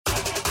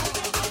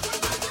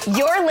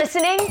You're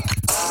listening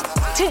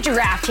to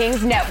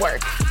DraftKings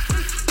Network.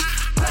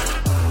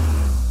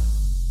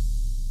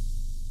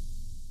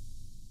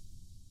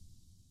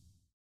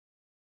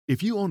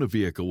 If you own a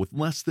vehicle with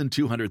less than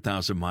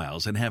 200,000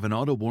 miles and have an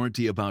auto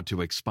warranty about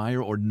to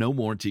expire or no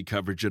warranty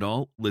coverage at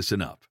all,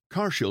 listen up.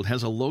 CarShield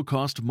has a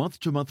low-cost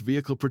month-to-month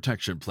vehicle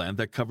protection plan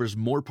that covers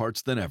more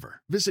parts than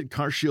ever. Visit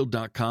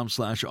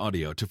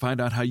carshield.com/audio to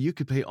find out how you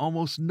could pay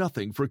almost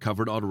nothing for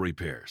covered auto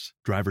repairs.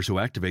 Drivers who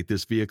activate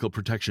this vehicle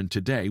protection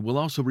today will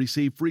also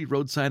receive free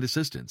roadside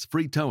assistance,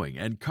 free towing,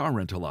 and car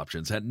rental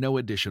options at no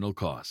additional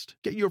cost.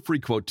 Get your free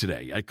quote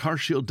today at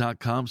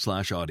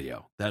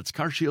carshield.com/audio. That's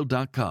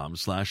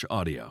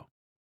carshield.com/audio.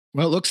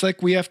 Well, it looks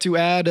like we have to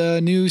add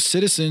a new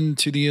citizen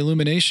to the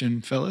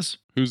Illumination, fellas.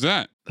 Who's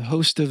that? The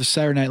host of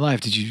Saturday Night Live.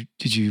 Did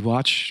you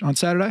watch on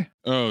Saturday?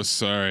 Oh,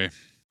 sorry.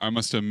 I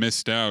must have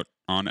missed out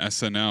on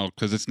SNL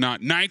because it's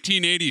not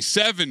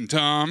 1987,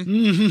 Tom.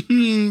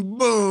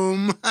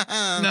 Boom.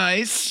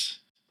 Nice.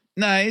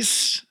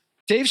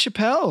 Dave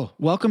Chappelle,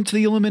 welcome to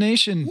the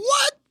Illumination.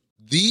 What?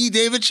 The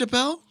David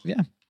Chappelle?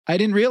 Yeah. I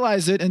didn't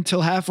realize it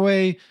until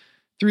halfway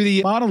through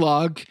the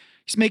monologue.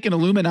 He's making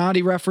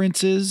Illuminati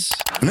references.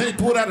 And then he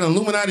pulled out an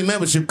Illuminati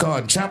membership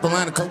card and chopped a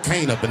line of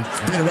cocaine up and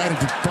did it right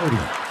into the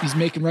podium. He's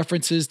making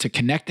references to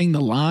connecting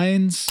the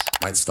lines.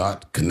 Might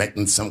start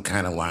connecting some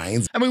kind of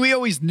lines. I mean, we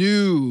always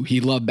knew he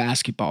loved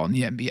basketball in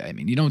the NBA. I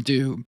mean, you don't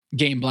do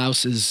game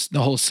blouses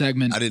the whole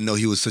segment. I didn't know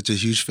he was such a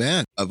huge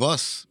fan of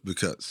us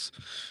because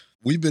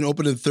we've been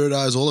opening third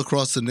eyes all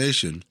across the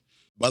nation.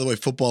 By the way,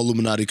 football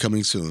Illuminati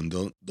coming soon.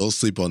 Don't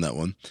sleep on that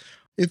one.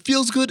 It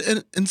feels good,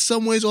 and in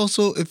some ways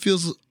also it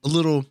feels a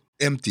little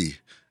empty.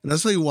 And I'll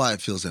tell you why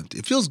it feels empty.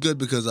 It feels good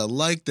because I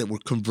like that we're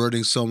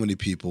converting so many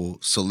people,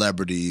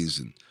 celebrities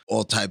and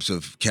all types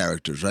of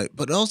characters, right?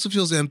 But it also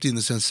feels empty in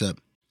the sense that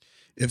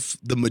if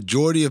the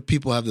majority of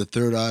people have their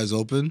third eyes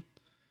open,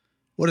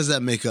 what does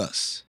that make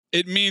us?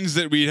 It means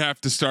that we'd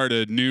have to start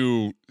a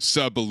new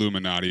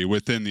sub-Illuminati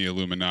within the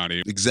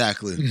Illuminati.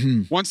 Exactly.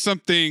 Mm-hmm. Once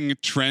something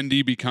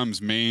trendy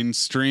becomes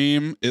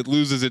mainstream, it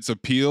loses its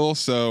appeal.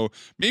 So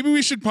maybe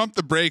we should pump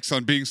the brakes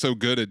on being so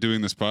good at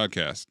doing this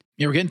podcast.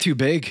 Yeah, we're getting too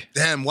big.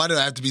 Damn, why do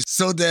I have to be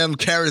so damn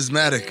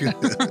charismatic?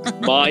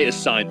 My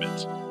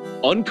assignment.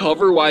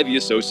 Uncover why the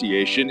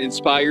association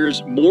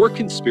inspires more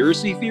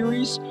conspiracy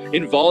theories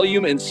in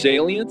volume and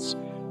salience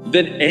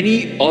than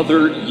any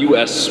other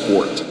U.S.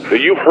 sport.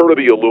 You've heard of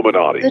the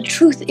Illuminati. The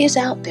truth is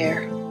out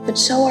there, but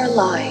so are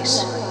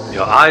lies.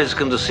 Your eyes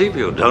can deceive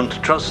you. Don't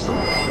trust them.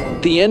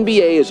 The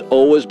NBA has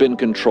always been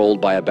controlled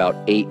by about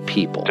 8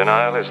 people.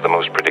 Denial is the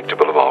most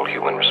predictable of all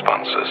human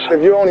responses.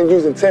 If you're only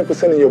using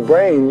 10% of your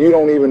brain, you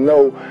don't even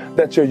know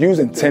that you're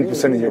using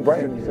 10% of your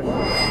brain.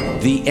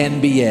 The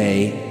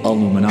NBA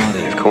Illuminati.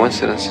 If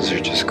coincidences are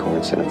just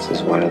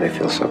coincidences, why do they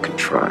feel so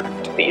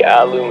contrived? The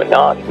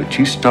Illuminati. But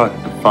you start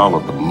to follow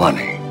the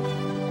money,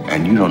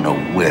 and you don't know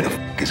where the f***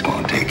 it's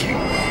going to take you.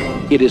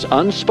 It is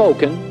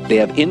unspoken. They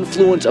have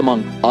influence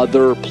among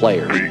other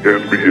players. The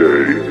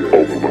NBA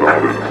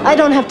Illuminati. I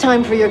don't have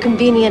time for your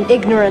convenient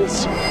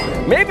ignorance.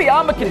 Maybe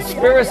I'm a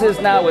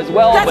conspiracist now as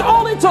well. That's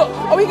all it took.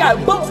 Oh, we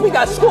got books, we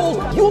got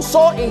schools. You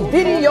saw a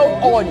video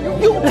on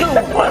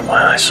YouTube. Why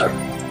my eyes, sir?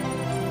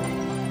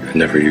 You've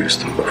never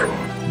used them before.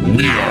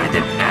 We are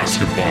the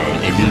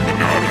basketball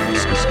Illuminati.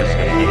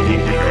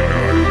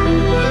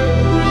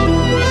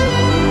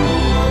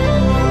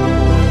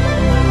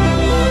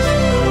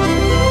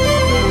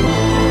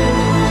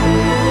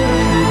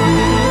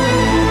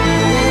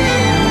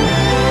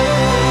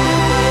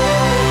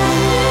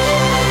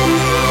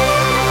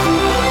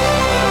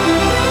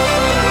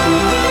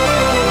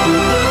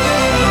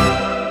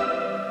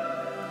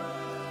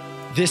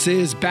 This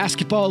is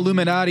Basketball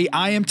Illuminati.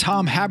 I am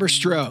Tom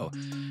Haberstroh.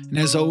 And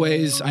as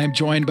always, I am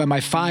joined by my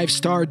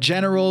 5-star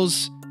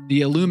generals, the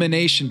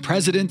Illumination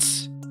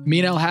presidents,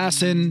 Amin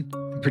Elhassan,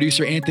 and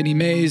producer Anthony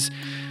Mays.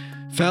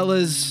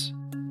 Fellas,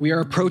 we are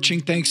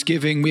approaching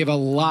Thanksgiving. We have a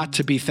lot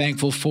to be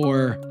thankful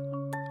for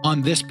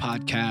on this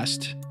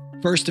podcast.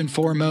 First and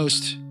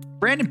foremost,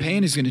 Brandon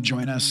Payne is going to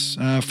join us,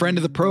 a friend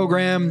of the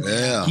program.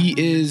 Yeah. He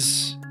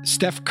is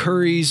Steph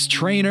Curry's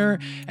trainer,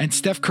 and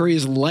Steph Curry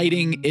is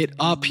lighting it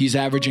up. He's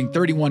averaging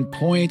 31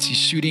 points. He's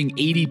shooting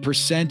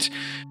 80%.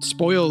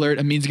 Spoiler alert,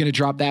 Amin's going to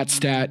drop that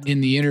stat in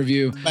the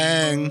interview.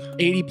 Bang.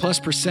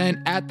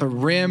 80+% at the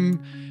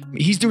rim.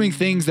 He's doing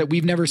things that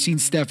we've never seen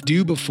Steph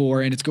do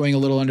before, and it's going a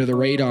little under the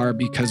radar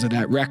because of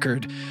that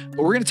record. But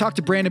we're going to talk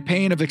to Brandon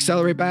Payne of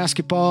Accelerate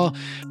Basketball,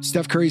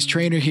 Steph Curry's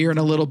trainer, here in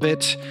a little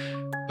bit.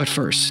 But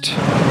first,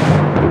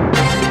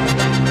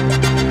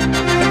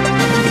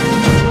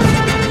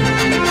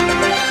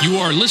 you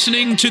are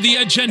listening to The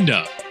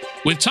Agenda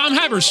with Tom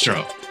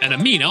Haberstroh and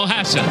Amin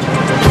Elhassan.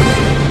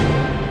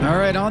 All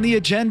right, on the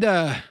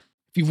agenda,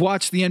 if you've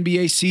watched the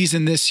NBA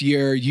season this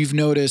year, you've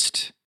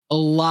noticed a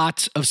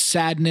lot of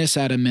sadness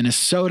out of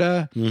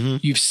Minnesota. Mm-hmm.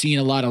 You've seen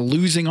a lot of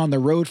losing on the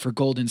road for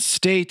Golden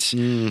State.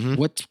 Mm-hmm.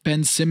 What's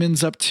Ben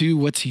Simmons up to?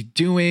 What's he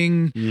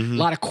doing? Mm-hmm. A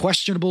lot of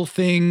questionable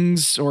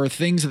things or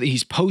things that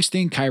he's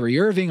posting, Kyrie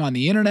Irving on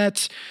the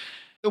internet.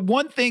 The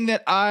one thing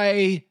that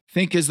I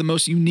think is the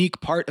most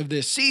unique part of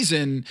this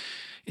season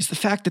is the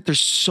fact that there's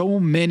so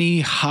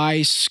many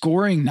high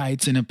scoring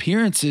nights and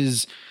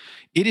appearances.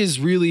 It is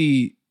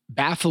really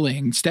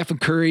baffling. Stephen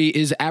Curry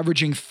is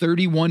averaging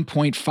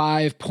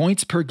 31.5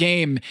 points per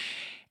game,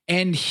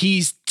 and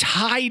he's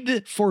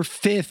tied for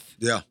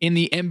 5th in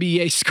the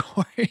NBA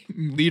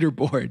scoring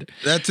leaderboard.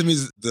 That to me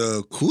is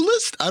the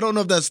coolest. I don't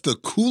know if that's the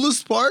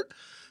coolest part.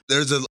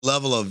 There's a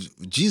level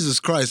of Jesus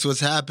Christ, what's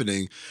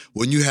happening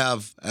when you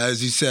have,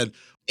 as you said,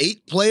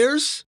 8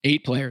 players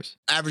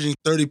averaging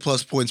 30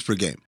 plus points per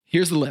game.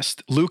 Here's the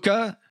list.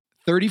 Luka,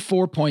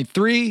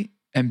 34.3.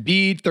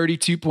 Embiid,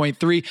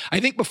 32.3.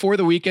 I think before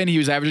the weekend, he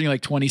was averaging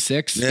like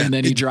 26, and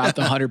then he dropped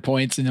 100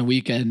 points in the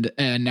weekend,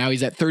 and now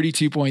he's at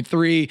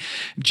 32.3.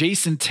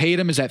 Jason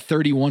Tatum is at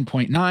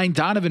 31.9.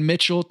 Donovan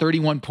Mitchell,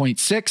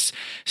 31.6.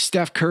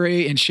 Steph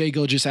Curry and Shai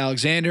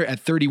Gilgeous-Alexander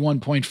at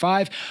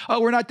 31.5. Oh,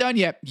 we're not done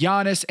yet.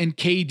 Giannis and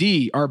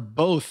KD are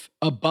both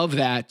above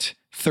that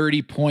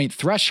 30-point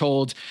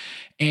threshold.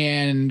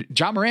 And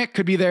Ja Morant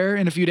could be there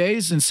in a few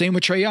days, and same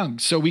with Trae Young.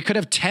 So we could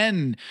have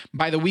 10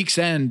 by the week's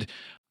end.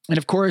 And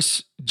of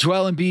course,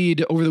 Joel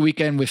Embiid over the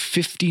weekend with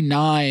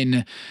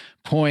 59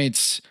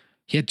 points.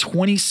 He had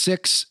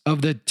 26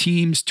 of the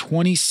team's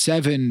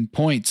 27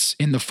 points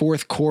in the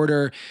fourth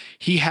quarter.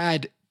 He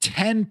had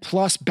 10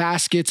 plus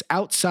baskets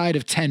outside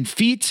of 10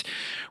 feet,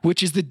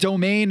 which is the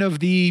domain of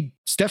the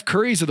Steph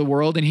Currys of the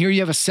world. And here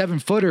you have a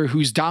 7-footer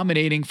who's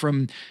dominating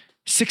from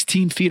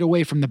 16 feet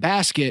away from the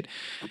basket.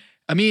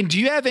 I mean, do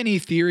you have any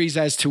theories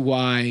as to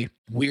why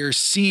we're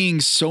seeing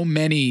so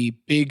many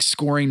big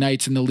scoring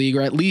nights in the league,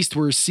 or at least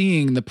we're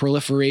seeing the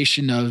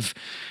proliferation of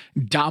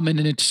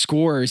dominant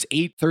scores,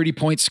 8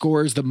 30-point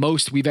scores, the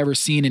most we've ever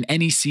seen in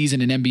any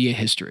season in NBA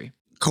history?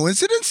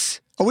 Coincidence?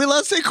 Are we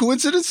allowed to say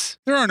coincidence?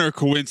 There are no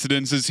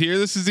coincidences here.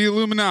 This is the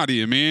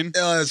Illuminati, I mean.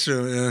 Yeah, that's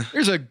true, yeah.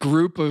 There's a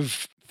group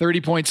of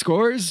 30-point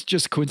scores,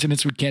 just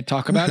coincidence we can't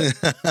talk about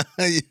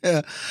it.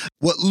 Yeah.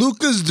 What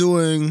Luka's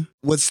doing,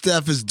 what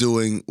Steph is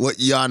doing, what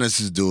Giannis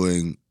is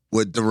doing,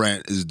 what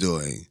Durant is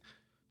doing,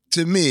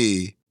 to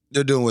me,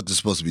 they're doing what they're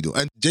supposed to be doing.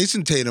 And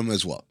Jason Tatum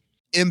as well.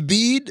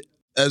 Embiid,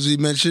 as we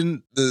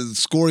mentioned, the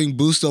scoring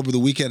boost over the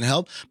weekend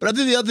helped. But I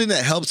think the other thing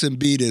that helps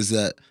Embiid is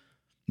that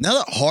now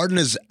that Harden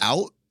is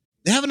out,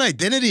 they have an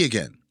identity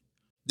again.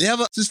 They have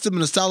a system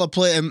and a style of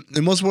play, and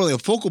most importantly, a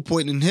focal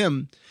point in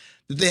him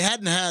that they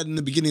hadn't had in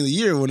the beginning of the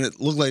year when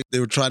it looked like they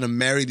were trying to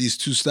marry these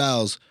two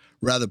styles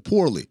rather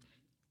poorly.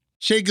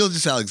 Shai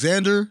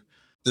Gilgeous-Alexander,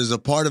 there's a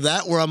part of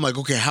that where I'm like,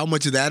 okay, how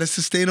much of that is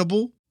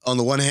sustainable on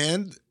the one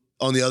hand?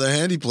 On the other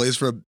hand, he plays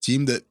for a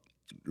team that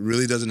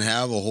really doesn't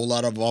have a whole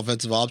lot of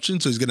offensive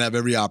options, so he's going to have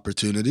every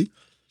opportunity.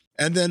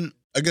 And then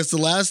I guess the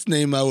last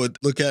name I would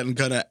look at and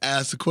kind of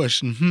ask the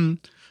question,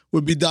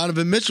 would be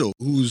Donovan Mitchell,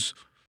 who's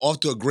off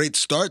to a great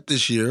start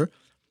this year,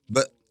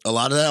 but a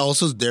lot of that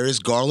also is Darius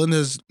Garland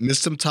has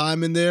missed some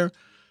time in there.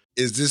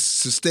 Is this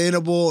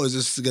sustainable? Is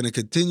this going to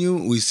continue?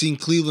 We've seen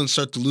Cleveland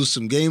start to lose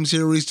some games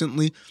here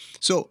recently.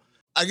 So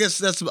I guess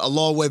that's a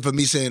long way from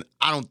me saying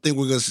I don't think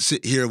we're going to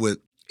sit here with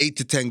 8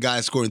 to 10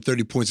 guys scoring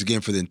 30 points a game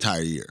for the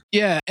entire year.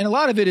 Yeah, and a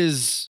lot of it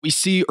is we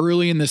see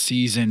early in the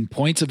season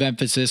points of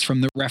emphasis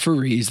from the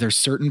referees. There's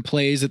certain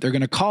plays that they're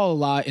going to call a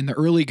lot in the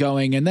early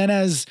going, and then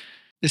as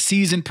the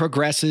season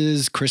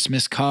progresses,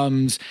 Christmas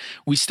comes,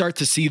 we start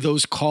to see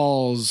those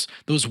calls,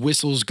 those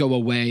whistles go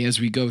away as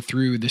we go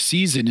through the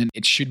season. And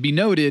it should be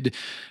noted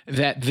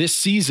that this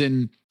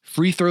season,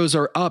 free throws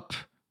are up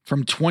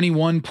from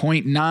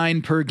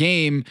 21.9 per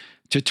game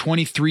to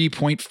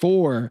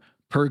 23.4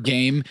 per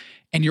game.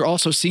 And you're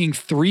also seeing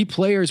 3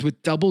 players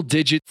with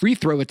double-digit free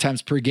throw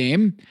attempts per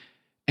game.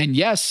 And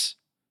yes,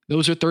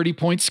 those are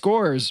 30-point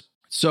scores.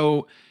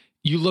 So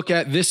you look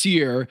at this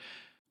year,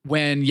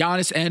 when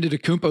Giannis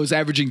Antetokounmpo is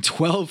averaging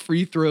 12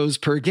 free throws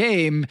per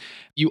game,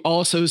 you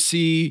also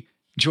see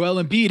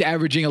Joel Embiid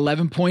averaging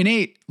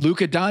 11.8.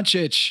 Luka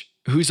Doncic,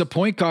 who's a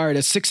point guard,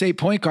 a 6'8"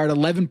 point guard,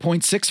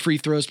 11.6 free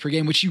throws per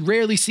game, which you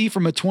rarely see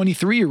from a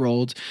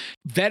 23-year-old.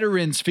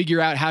 Veterans figure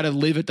out how to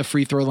live at the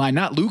free throw line,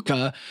 not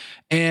Luka.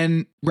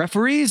 And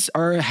referees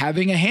are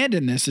having a hand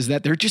in this, is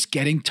that they're just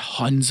getting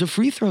tons of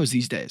free throws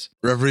these days.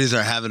 Referees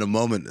are having a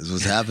moment is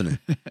what's happening.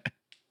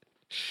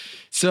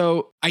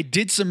 So I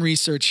did some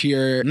research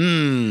here,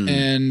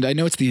 and I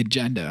know it's the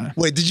agenda.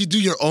 Wait, did you do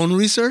your own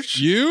research?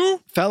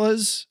 You?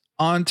 Fellas,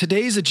 on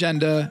today's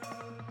agenda,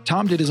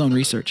 Tom did his own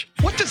research.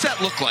 What does that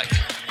look like?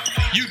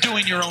 You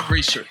doing your own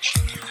research?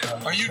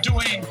 Are you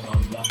doing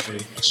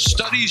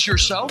studies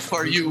yourself?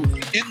 Are you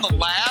in the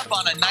lab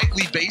on a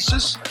nightly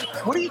basis?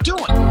 What are you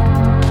doing?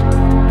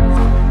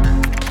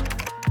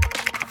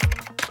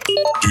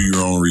 Do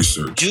your own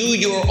research. Do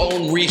your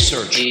own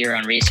research. Do your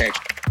own research.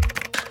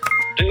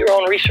 Do your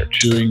own research.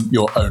 Doing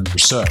your own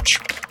research.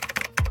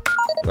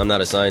 I'm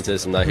not a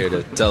scientist. I'm not here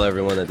to tell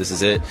everyone that this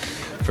is it.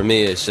 For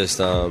me, it's just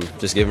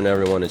giving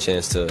everyone a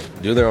chance to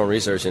do their own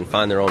research and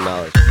find their own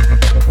knowledge.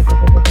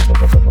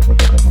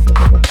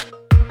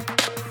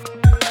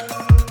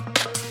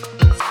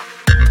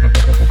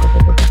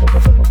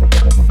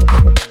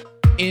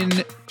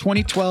 In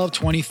 2012,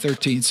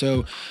 2013.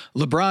 So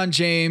LeBron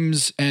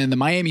James and the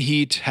Miami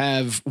Heat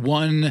have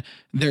won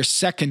their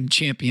second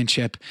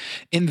championship.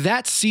 In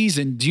that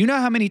season, do you know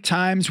how many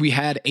times we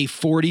had a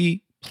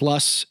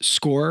 40-plus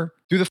score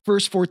through the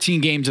first 14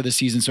 games of the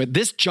season? So at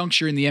this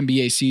juncture in the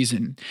NBA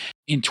season,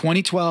 in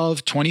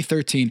 2012,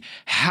 2013,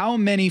 how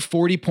many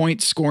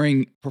 40-point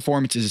scoring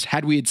performances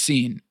had we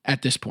seen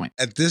at this point?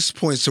 At this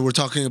point, so we're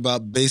talking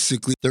about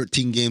basically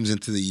 13 games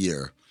into the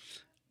year.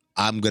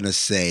 I'm going to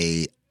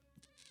say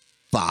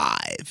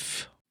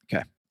 5.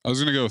 Okay. I was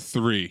going to go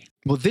 3.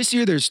 Well, this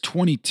year there's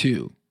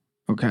 22.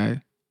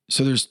 Okay.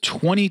 So there's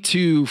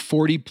 22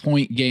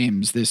 40-point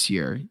games this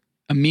year.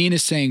 Amin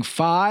is saying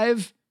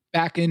 5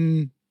 back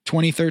in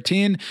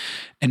 2013,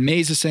 and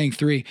Maze is saying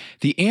 3.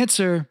 The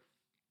answer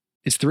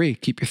is 3.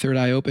 Keep your third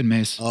eye open,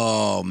 Maze.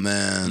 Oh,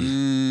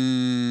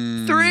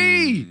 man.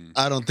 3!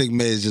 I don't think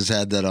Maze just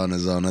had that on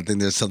his own. I think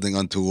there's something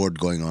untoward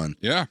going on.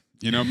 Yeah.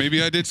 You know,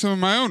 maybe I did some of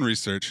my own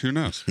research. Who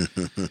knows?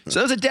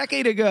 So it was a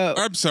decade ago.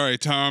 I'm sorry,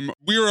 Tom.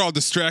 We were all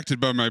distracted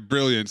by my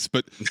brilliance,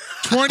 but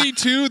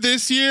 22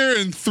 this year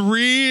and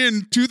 3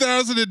 in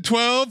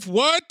 2012?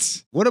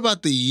 What? What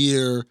about the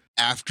year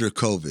after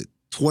COVID?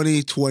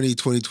 2020,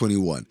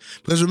 2021.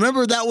 Because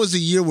remember, that was a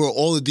year where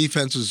all the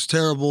defense was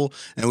terrible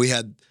and we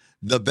had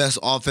the best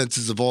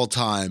offenses of all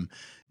time.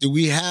 Do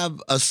we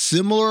have a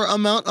similar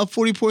amount of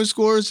 40-point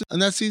scores in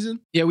that season?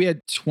 Yeah, we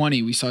had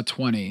 20. We saw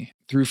 20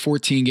 through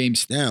 14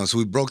 games. Yeah, so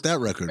we broke that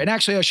record. And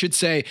actually, I should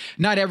say,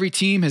 not every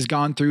team has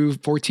gone through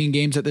 14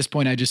 games at this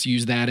point. I just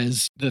use that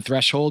as the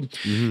threshold.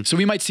 Mm-hmm. So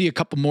we might see a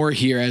couple more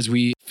here as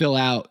we fill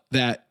out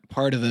that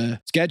part of the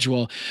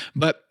schedule.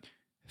 But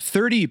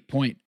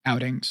 30-point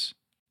outings.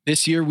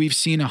 This year, we've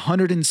seen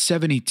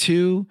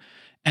 172.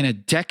 And a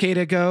decade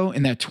ago,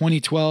 in that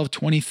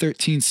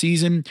 2012-2013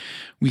 season,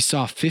 we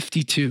saw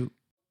 52.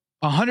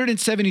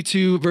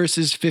 172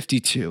 versus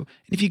 52. And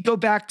if you go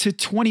back to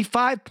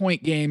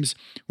 25-point games,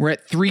 we're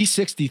at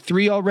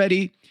 363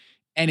 already.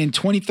 And in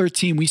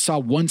 2013, we saw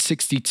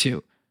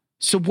 162.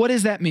 So what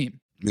does that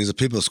mean? It means that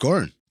people are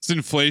scoring. It's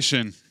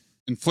inflation.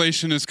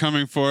 Inflation is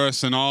coming for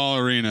us in all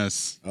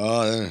arenas.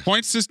 Oh, yeah.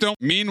 Points just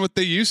don't mean what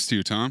they used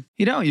to, Tom.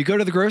 You know, you go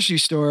to the grocery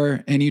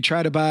store and you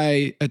try to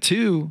buy a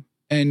 2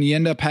 and you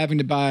end up having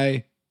to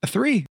buy a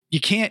 3.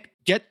 You can't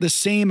get the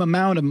same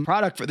amount of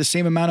product for the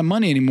same amount of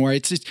money anymore.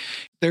 It's just,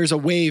 there's a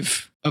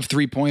wave of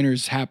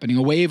 3-pointers happening,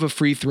 a wave of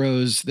free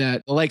throws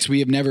that the likes we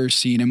have never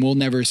seen and will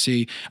never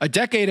see. A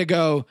decade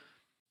ago,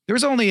 there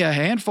was only a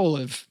handful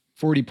of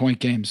 40-point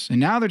games, and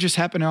now they're just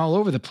happening all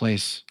over the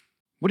place.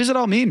 What does it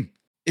all mean?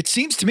 It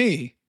seems to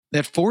me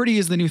that 40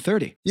 is the new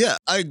 30. Yeah,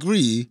 I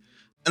agree.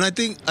 And I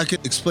think I can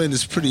explain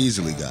this pretty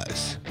easily,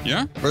 guys.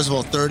 Yeah? First of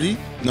all, 30,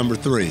 number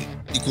 3.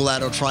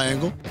 Equilateral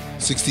triangle,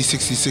 60,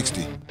 60,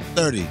 60.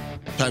 30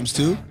 times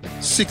 2,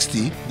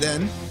 60.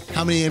 Then,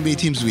 how many NBA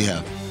teams do we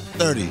have?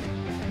 30. We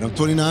don't have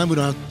 29, we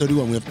don't have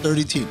 31. We have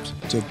 30 teams.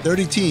 So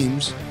 30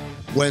 teams,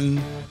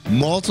 when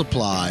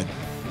multiplied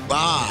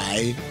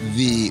by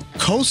the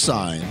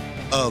cosine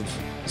of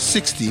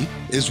 60,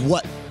 is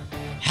what?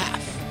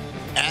 Half.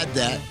 Add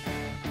that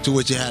to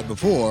what you had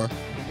before,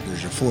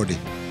 there's your 40.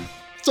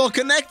 It's all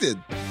connected.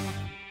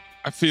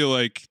 I feel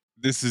like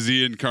this is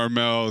Ian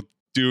Carmel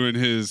doing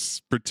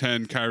his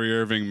pretend Kyrie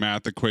Irving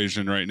math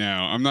equation right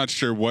now. I'm not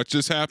sure what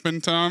just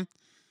happened, Tom.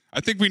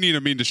 I think we need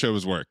Amin to show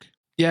his work.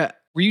 Yeah.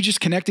 Were you just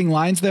connecting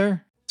lines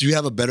there? Do you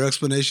have a better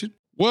explanation?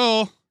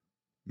 Well,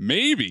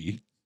 maybe.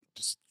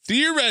 Just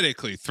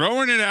theoretically,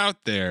 throwing it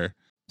out there.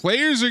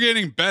 Players are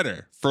getting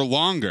better for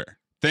longer,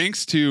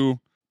 thanks to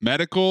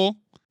medical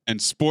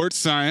and sports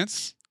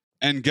science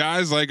and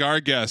guys like our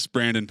guest,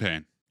 Brandon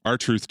Payne, our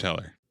truth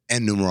teller.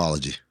 And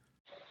numerology.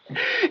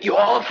 You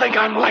all think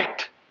I'm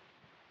late.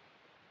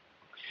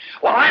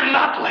 Well, I'm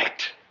not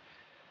late.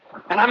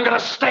 And I'm going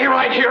to stay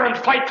right here and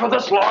fight for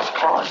this lost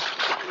cause,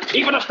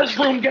 even if this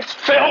room gets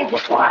filled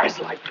with lies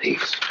like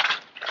these.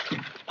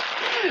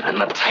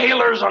 And the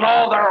Taylors and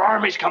all their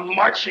armies come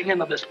marching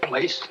into this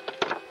place.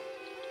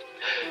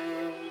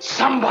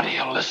 Somebody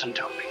will listen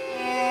to me.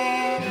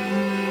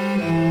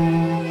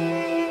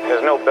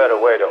 There's no better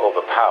way to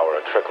overpower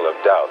a trickle of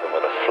doubt than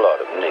with a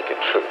flood of naked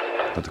truth.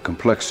 But the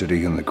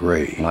complexity and the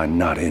gray lie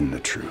not in the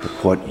truth, but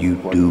what you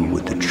do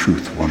with the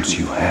truth once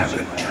you have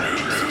it.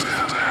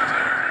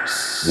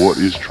 What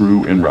is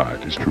true and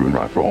right is true and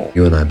right for all.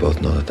 You and I both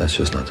know that that's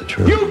just not the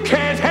truth. You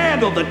can't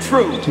handle the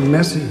truth. It's too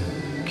messy.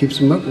 Keeps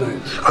them up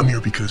nights. I'm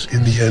here because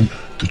in the end,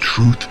 the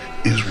truth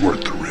is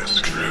worth the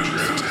risk.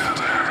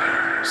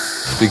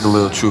 Speak a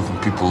little truth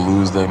and people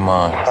lose their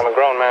minds. I'm a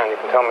grown man, you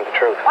can tell me the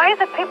truth. Why is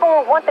it people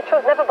who want the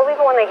truth never believe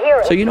it when they hear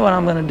it? So you know what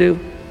I'm going to do?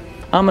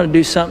 I'm going to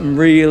do something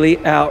really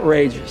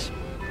outrageous.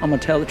 I'm going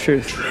to tell the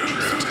truth.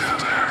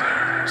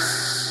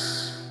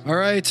 All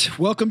right.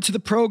 Welcome to the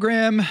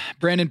program.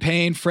 Brandon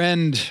Payne,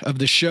 friend of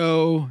the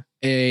show,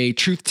 a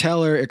truth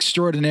teller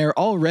extraordinaire,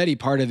 already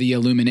part of the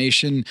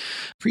Illumination.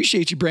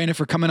 Appreciate you, Brandon,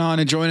 for coming on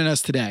and joining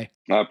us today.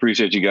 I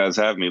appreciate you guys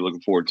having me.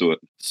 Looking forward to it.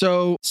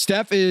 So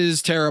Steph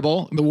is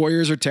terrible. The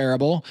Warriors are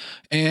terrible.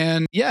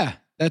 And yeah,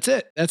 That's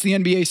it. That's the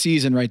NBA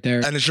season right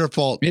there. And it's your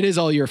fault. It is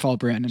all your fault,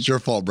 Brandon. It's your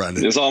fault,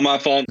 Brandon. It's all my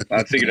fault.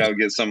 I figured I would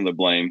get some of the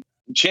blame.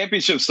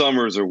 Championship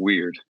summers are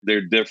weird.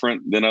 They're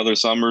different than other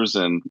summers.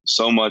 And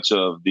so much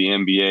of the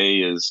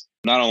NBA is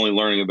not only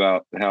learning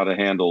about how to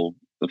handle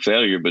the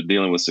failure, but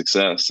dealing with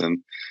success. And,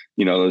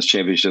 those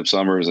championship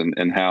summers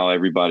and how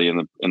everybody in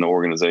the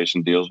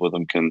organization deals with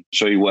them can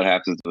show you what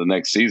happens to the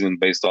next season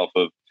based off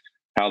of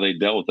how they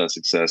dealt with that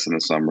success in the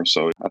summer.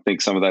 So I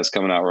think some of that's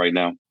coming out right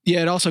now.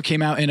 Yeah, it also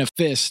came out in a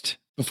fist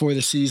before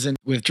the season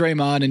with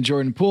Draymond and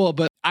Jordan Poole,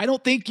 but I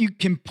don't think you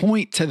can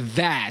point to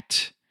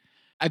that.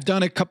 I've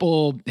done a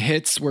couple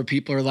hits where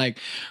people are like,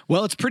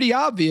 well, it's pretty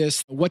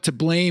obvious what to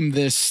blame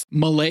this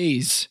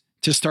malaise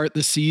to start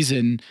the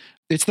season.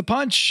 It's the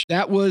punch.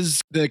 That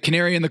was the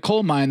canary in the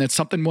coal mine, that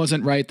something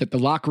wasn't right, that the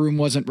locker room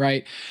wasn't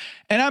right.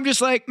 And I'm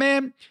just like,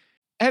 man,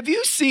 have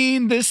you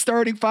seen this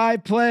starting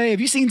five play? Have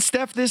you seen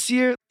Steph this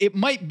year? It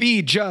might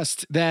be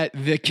just that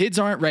the kids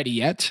aren't ready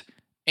yet.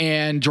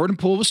 And Jordan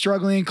Poole was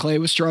struggling. Clay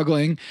was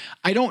struggling.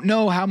 I don't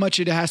know how much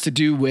it has to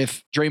do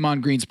with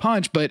Draymond Green's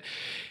punch, but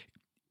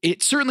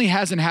it certainly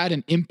hasn't had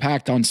an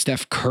impact on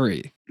Steph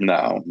Curry.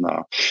 No.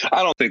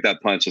 I don't think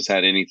that punch has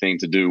had anything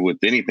to do with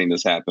anything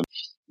that's happened.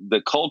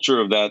 The culture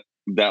of that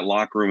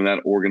locker room and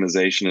that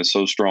organization is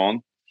so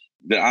strong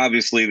that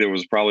obviously there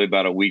was probably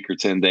about a week or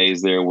 10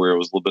 days there where it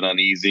was a little bit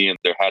uneasy, and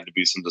there had to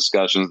be some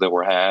discussions that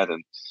were had,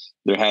 and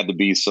there had to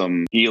be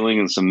some healing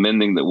and some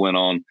mending that went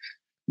on.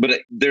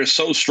 But they're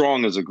so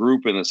strong as a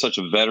group, and it's such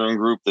a veteran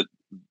group that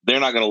they're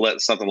not going to let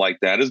something like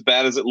that, as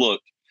bad as it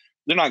looked,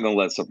 they're not going to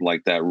let something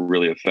like that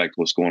really affect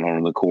what's going on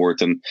in the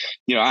court. And,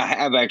 I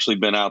have actually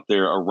been out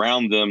there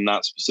around them,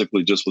 not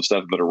specifically just with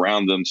Steph, but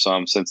around them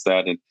some since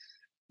that. And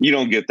you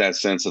don't get that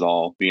sense at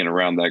all being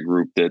around that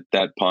group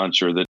that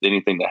punch or that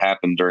anything that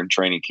happened during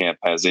training camp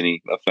has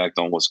any effect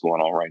on what's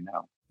going on right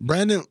now.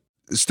 Brandon,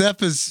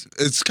 Steph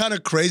it's kind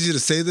of crazy to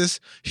say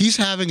this. He's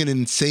having an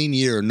insane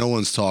year. No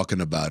one's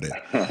talking about it.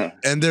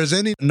 And there's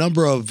any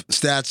number of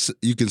stats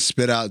you can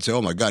spit out and say,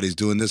 oh my God, he's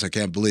doing this. I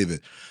can't believe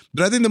it.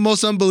 But I think the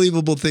most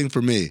unbelievable thing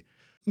for me,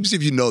 let me see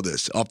if you know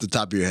this off the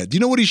top of your head. Do you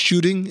know what he's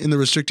shooting in the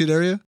restricted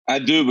area? I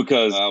do,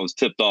 because I was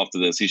tipped off to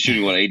this. He's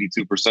shooting,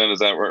 82%? Is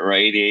that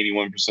right? 80,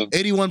 81%?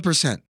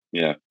 81%.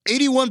 Yeah.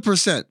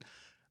 81%.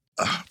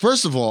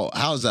 First of all,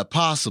 how is that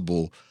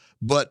possible?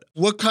 But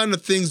what kind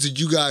of things did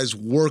you guys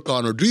work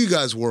on, or do you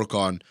guys work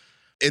on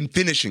in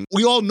finishing?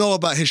 We all know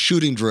about his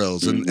shooting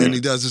drills and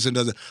he does this and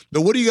does that.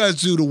 But what do you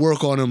guys do to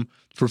work on him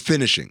for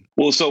finishing?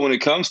 Well, so when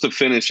it comes to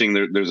finishing,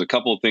 there's a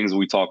couple of things that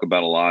we talk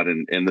about a lot.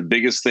 And the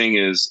biggest thing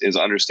is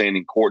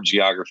understanding court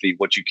geography,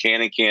 what you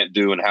can and can't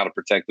do, and how to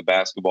protect the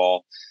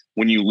basketball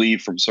when you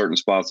leave from certain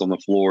spots on the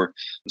floor.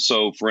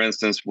 So, for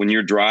instance, when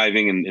you're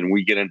driving and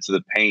we get into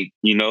the paint,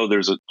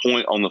 there's a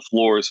point on the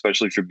floor,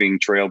 especially if you're being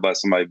trailed by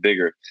somebody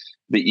bigger,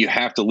 that you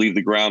have to leave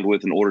the ground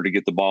with in order to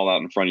get the ball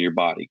out in front of your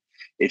body.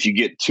 If you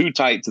get too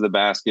tight to the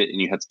basket and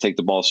you have to take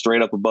the ball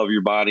straight up above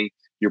your body,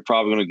 you're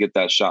probably going to get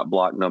that shot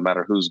blocked no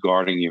matter who's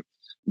guarding you.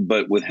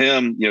 But with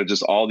him,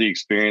 just all the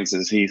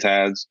experiences he's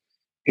had,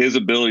 his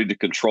ability to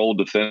control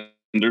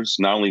defenders,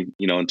 not only,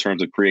 in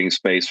terms of creating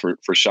space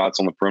for shots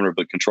on the perimeter,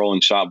 but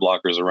controlling shot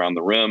blockers around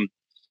the rim,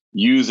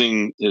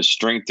 using his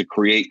strength to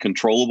create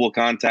controllable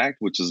contact,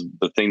 which is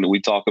the thing that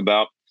we talk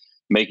about,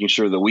 making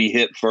sure that we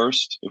hit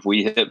first. If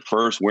we hit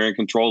first, we're in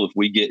control. If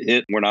we get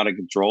hit, we're not in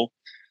control.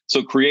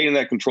 So creating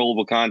that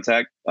controllable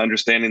contact,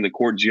 understanding the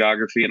court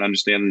geography and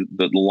understanding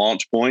the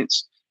launch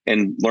points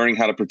and learning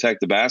how to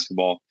protect the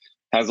basketball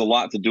has a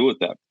lot to do with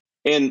that.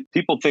 And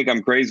people think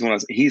I'm crazy when I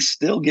say he's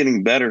still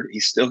getting better.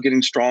 He's still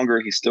getting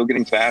stronger. He's still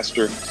getting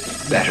faster.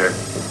 Better,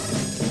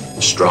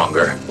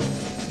 stronger,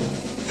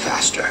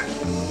 faster.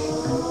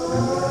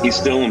 He's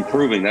still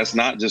improving. That's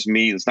not just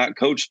me. It's not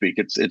coach speak.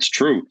 It's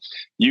true.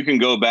 You can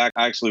go back.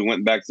 I actually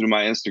went back through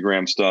my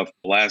Instagram stuff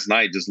last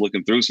night, just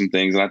looking through some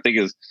things. And I think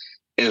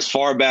as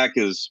far back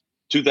as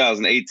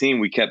 2018,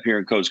 we kept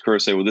hearing Coach Kerr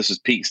say, well, this is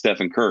peak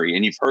Stephen Curry.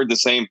 And you've heard the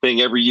same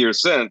thing every year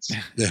since.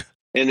 Yeah.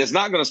 And it's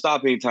not going to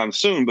stop anytime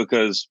soon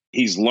because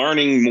he's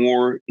learning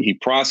more. He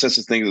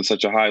processes things at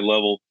such a high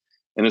level,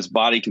 and his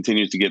body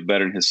continues to get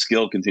better and his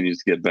skill continues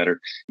to get better.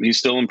 He's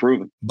still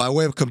improving. By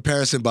way of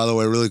comparison, by the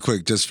way, really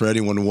quick, just for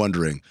anyone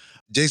wondering,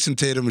 Jason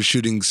Tatum is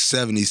shooting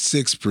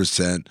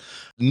 76%.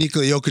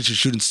 Nikola Jokic is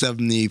shooting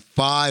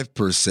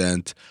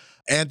 75%.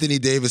 Anthony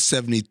Davis,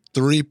 73%.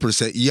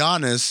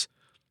 Giannis,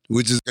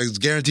 which is as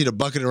guaranteed a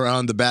bucket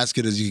around the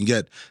basket as you can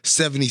get,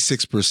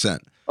 76%.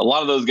 A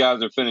lot of those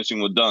guys are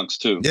finishing with dunks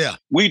too. Yeah.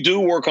 We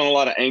do work on a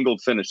lot of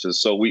angled finishes.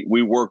 So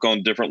we work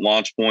on different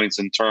launch points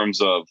in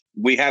terms of,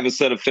 we have a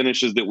set of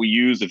finishes that we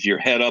use if your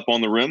head up on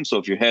the rim. So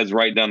if your head's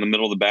right down the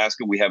middle of the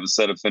basket, we have a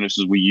set of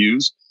finishes we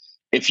use.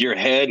 If your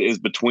head is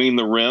between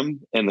the rim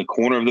and the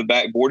corner of the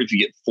backboard, if you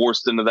get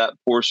forced into that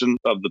portion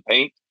of the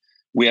paint,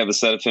 we have a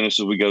set of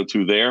finishes we go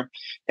to there.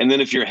 And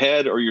then if your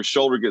head or your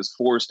shoulder gets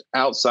forced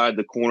outside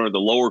the corner, the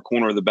lower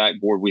corner of the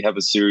backboard, we have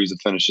a series of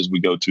finishes we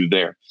go to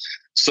there.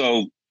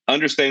 So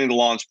understanding the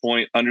launch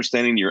point,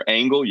 understanding your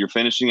angle, your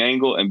finishing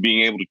angle, and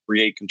being able to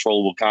create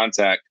controllable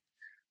contact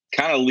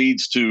kind of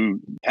leads to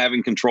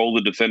having control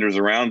of the defenders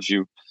around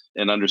you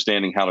and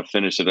understanding how to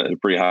finish it at a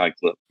pretty high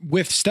clip.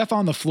 With Steph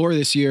on the floor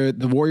this year,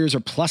 the Warriors are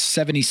plus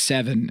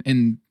 77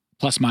 in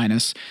plus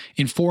minus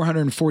in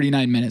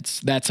 449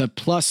 minutes. That's a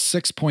plus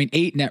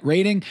 6.8 net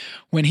rating.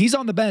 When he's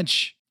on the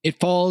bench, it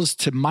falls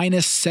to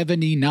minus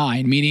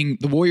 79, meaning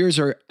the Warriors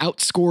are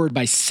outscored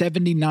by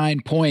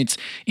 79 points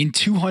in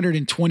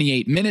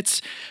 228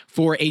 minutes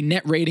for a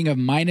net rating of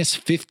minus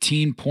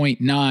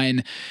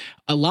 15.9.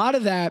 A lot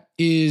of that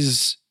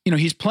is,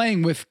 he's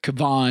playing with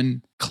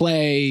Kevon,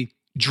 Clay,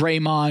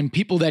 Draymond,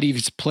 people that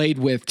he's played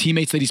with,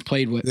 teammates that he's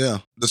played with. Yeah.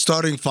 The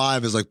starting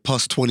five is like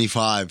plus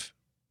 25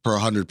 per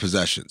 100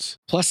 possessions.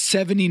 Plus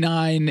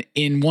 79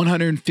 in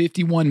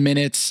 151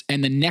 minutes,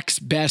 and the next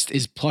best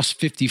is plus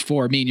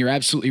 54. I mean, you're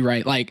absolutely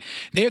right. Like,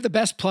 they have the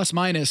best plus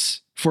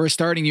minus for a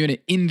starting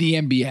unit in the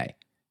NBA.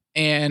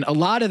 And a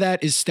lot of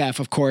that is Steph,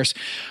 of course.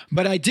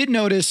 But I did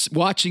notice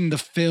watching the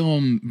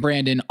film,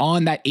 Brandon,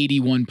 on that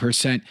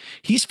 81%,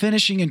 he's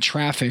finishing in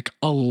traffic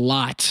a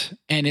lot.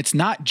 And it's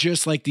not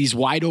just like these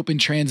wide open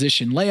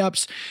transition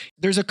layups.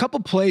 There's a couple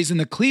plays in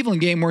the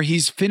Cleveland game where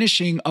he's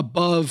finishing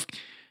above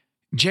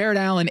Jared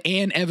Allen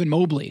and Evan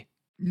Mobley.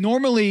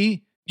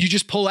 Normally, you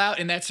just pull out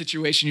in that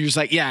situation. You're just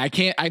like, yeah,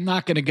 I'm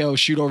not going to go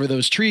shoot over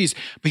those trees.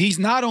 But he's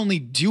not only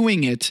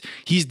doing it,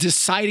 he's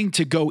deciding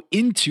to go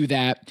into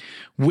that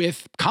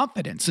with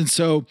confidence. And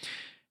so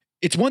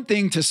it's one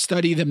thing to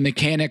study the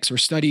mechanics or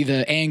study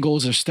the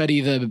angles or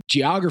study the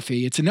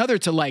geography. It's another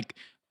to like,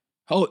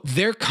 oh,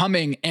 they're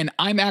coming and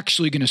I'm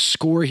actually going to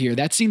score here.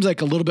 That seems like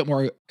a little bit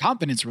more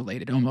confidence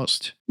related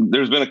almost.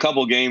 There's been a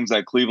couple of games,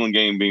 that Cleveland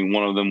game being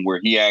one of them, where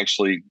he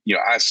actually,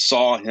 I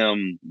saw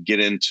him get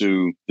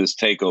into this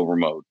takeover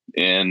mode.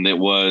 And it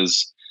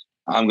was,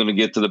 I'm going to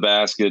get to the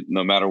basket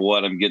no matter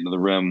what. I'm getting to the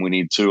rim. We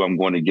need two. I'm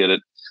going to get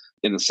it.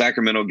 In the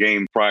Sacramento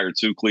game prior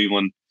to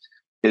Cleveland,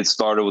 it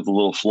started with a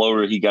little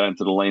floater. He got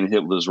into the lane and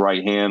hit with his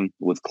right hand.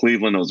 With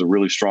Cleveland, it was a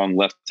really strong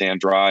left-hand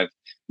drive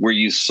where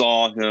you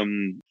saw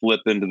him flip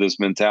into this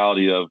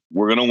mentality of,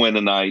 we're going to win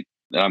tonight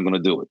and I'm going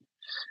to do it.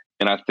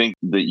 And I think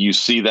that you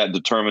see that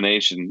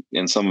determination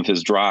in some of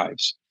his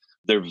drives.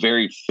 They're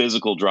very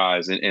physical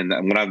drives. And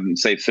when I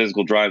say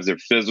physical drives, they're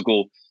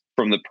physical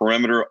from the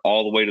perimeter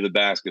all the way to the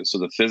basket. So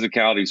the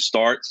physicality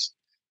starts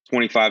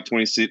 25,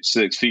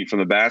 26 feet from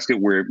the basket,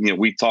 where,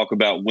 we talk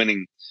about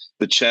winning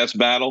the chest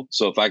battle.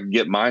 So if I can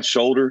get my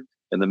shoulder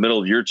in the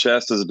middle of your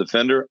chest as a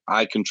defender,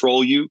 I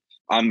control you.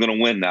 I'm going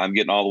to win now. I'm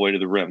getting all the way to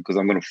the rim because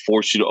I'm going to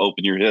force you to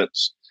open your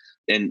hips.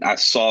 And I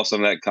saw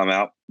some of that come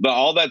out. But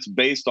all that's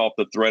based off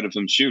the threat of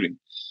him shooting.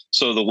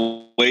 So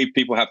the way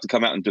people have to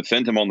come out and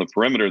defend him on the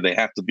perimeter, they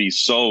have to be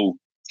so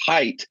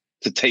tight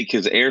to take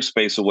his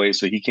airspace away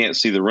so he can't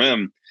see the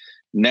rim.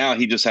 Now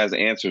he just has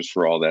answers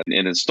for all that.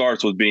 And it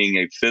starts with being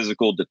a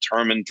physical,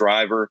 determined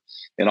driver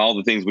and all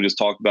the things we just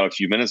talked about a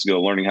few minutes ago,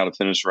 learning how to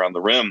finish around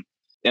the rim.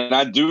 And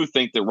I do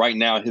think that right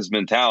now his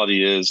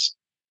mentality is,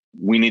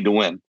 we need to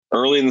win.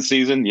 Early in the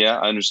season, yeah,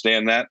 I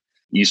understand that.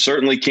 You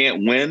certainly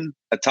can't win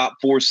a top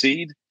 4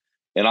 seed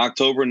in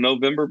October and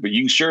November, but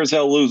you sure as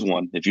hell lose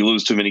one if you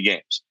lose too many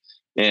games.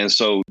 And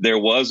so there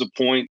was a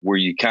point where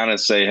you kind of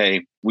say,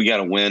 hey, we got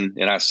to win.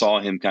 And I saw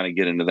him kind of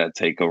get into that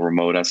takeover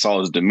mode. I saw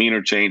his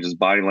demeanor change, his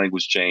body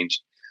language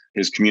change,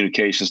 his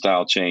communication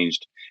style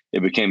changed.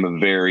 It became a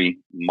very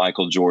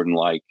Michael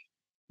Jordan-like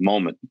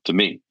moment to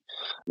me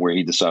where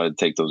he decided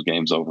to take those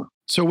games over.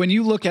 So when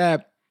you look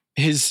at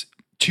his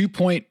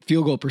 2-point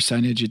field goal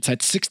percentage, it's at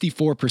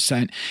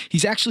 64%.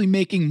 He's actually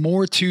making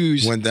more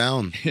twos. Went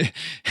down.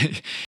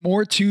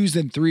 More twos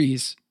than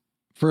threes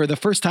for the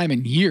first time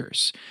in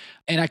years.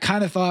 And I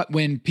kind of thought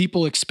when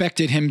people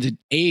expected him to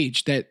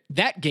age,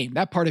 that game,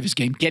 that part of his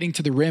game, getting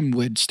to the rim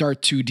would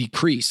start to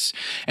decrease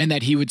and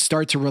that he would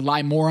start to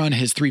rely more on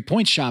his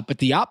 3-point shot. But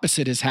the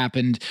opposite has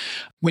happened.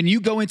 When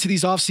you go into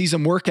these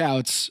off-season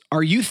workouts,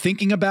 are you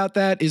thinking about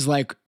that? Is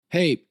like,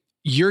 hey,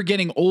 you're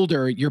getting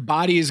older, your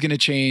body is going to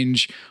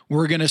change.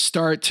 We're going to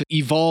start to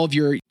evolve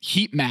your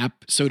heat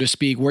map, so to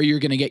speak, where you're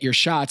going to get your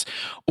shots.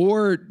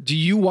 Or do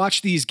you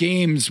watch these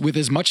games with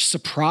as much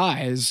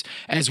surprise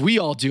as we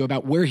all do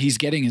about where he's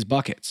getting his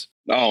buckets?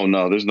 Oh,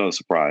 no, there's no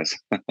surprise.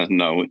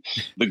 No,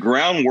 the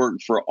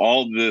groundwork for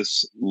all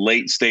this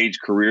late stage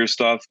career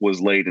stuff was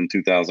laid in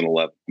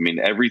 2011. I mean,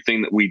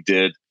 everything that we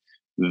did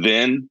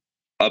then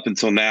up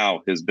until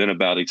now has been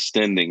about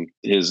extending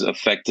his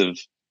effective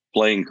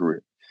playing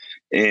career.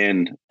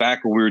 And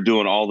back when we were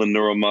doing all the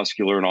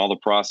neuromuscular and all the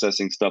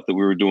processing stuff that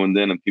we were doing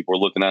then, and people were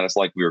looking at us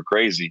like we were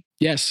crazy.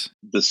 Yes.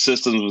 The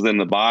systems within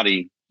the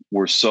body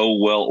were so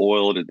well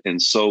oiled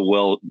and so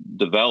well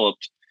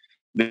developed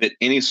that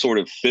any sort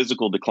of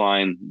physical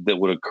decline that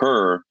would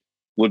occur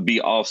would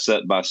be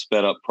offset by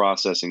sped up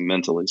processing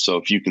mentally. So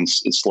if you can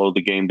slow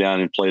the game down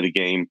and play the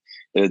game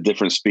at a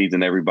different speed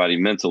than everybody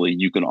mentally,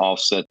 you can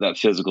offset that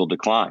physical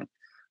decline.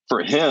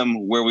 For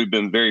him, where we've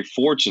been very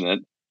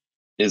fortunate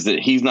is that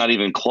he's not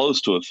even close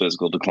to a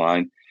physical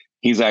decline.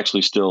 He's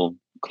actually still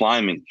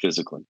climbing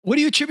physically. What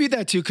do you attribute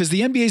that to? Because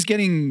the NBA is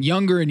getting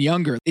younger and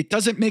younger. It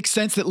doesn't make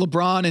sense that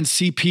LeBron and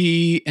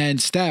CP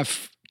and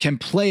Steph can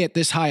play at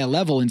this high a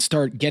level and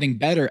start getting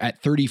better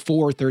at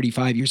 34,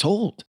 35 years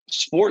old.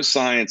 Sports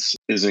science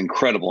is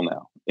incredible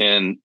now.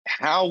 And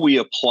how we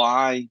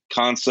apply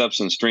concepts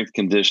and strength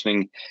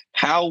conditioning,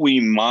 how we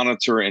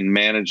monitor and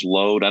manage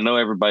load. I know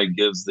everybody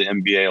gives the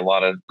NBA a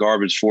lot of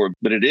garbage for it,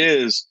 but it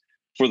is,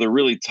 for the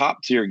really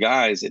top tier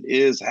guys, it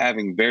is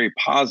having very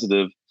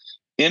positive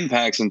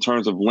impacts in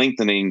terms of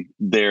lengthening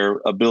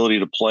their ability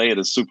to play at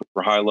a super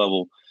high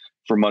level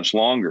for much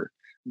longer.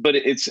 But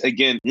it's,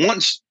 again,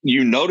 once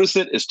you notice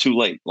it, it's too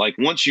late. Like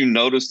once you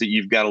notice that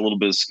you've got a little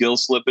bit of skill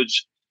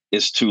slippage,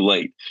 it's too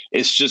late.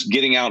 It's just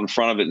getting out in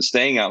front of it and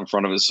staying out in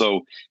front of it.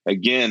 So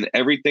again,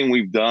 everything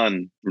we've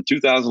done from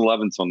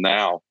 2011 till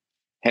now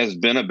has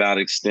been about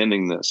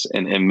extending this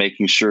and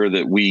making sure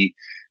that we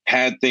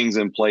had things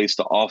in place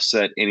to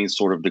offset any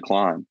sort of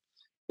decline.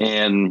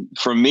 And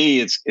for me,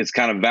 it's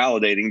kind of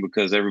validating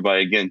because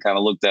everybody, again, kind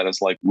of looked at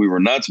us like we were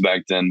nuts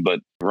back then. But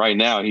right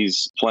now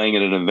he's playing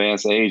at an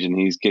advanced age and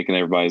he's kicking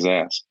everybody's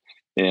ass.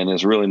 And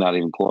it's really not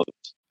even close.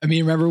 I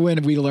mean, remember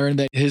when we learned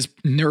that his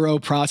neuro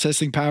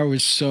processing power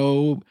was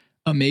so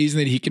amazing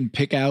that he can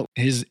pick out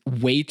his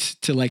weight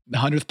to like the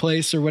 100th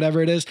place or whatever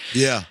it is?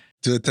 Yeah,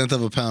 to a 10th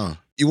of a pound.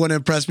 You want to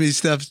impress me,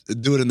 Steph?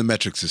 Do it in the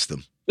metric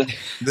system.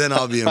 Then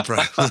I'll be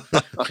impressed.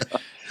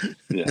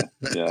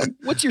 Yeah.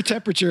 What's your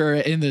temperature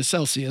in the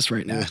Celsius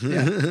right now?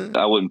 Yeah.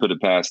 I wouldn't put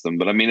it past him.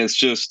 But I mean, it's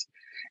just,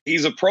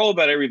 he's a pro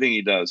about everything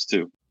he does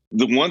too.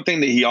 The one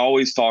thing that he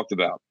always talked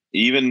about,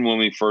 even when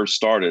we first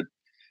started,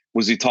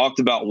 was he talked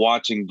about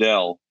watching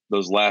Dell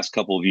those last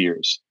couple of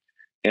years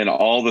and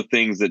all the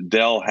things that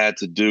Dell had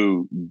to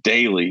do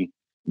daily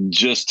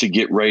just to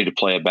get ready to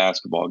play a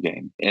basketball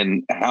game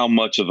and how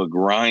much of a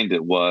grind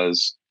it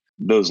was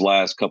those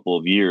last couple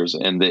of years,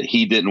 and that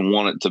he didn't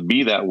want it to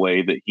be that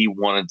way, that he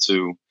wanted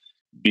to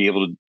be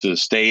able to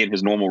stay in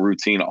his normal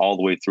routine all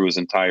the way through his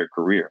entire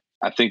career.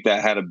 I think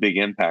that had a big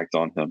impact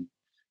on him.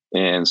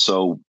 And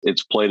so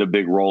it's played a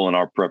big role in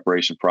our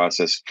preparation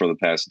process for the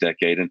past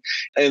decade.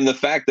 And the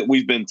fact that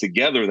we've been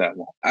together that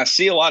long, I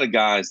see a lot of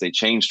guys, they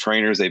change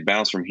trainers, they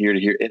bounce from here to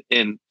here.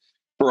 And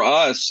for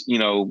us, you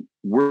know,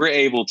 we're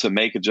able to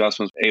make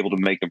adjustments, able to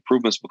make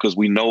improvements because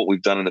we know what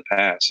we've done in the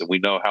past and we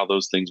know how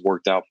those things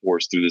worked out for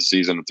us through the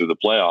season and through the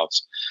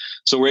playoffs.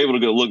 So we're able to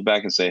go look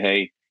back and say,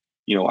 hey,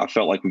 you know, I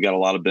felt like we got a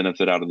lot of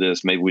benefit out of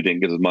this. Maybe we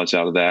didn't get as much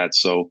out of that.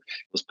 So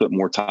let's put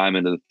more time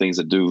into the things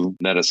that do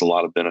net us a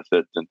lot of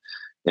benefit.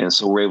 And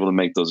so we're able to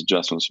make those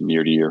adjustments from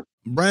year to year.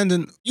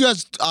 Brandon, you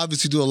guys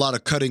obviously do a lot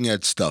of cutting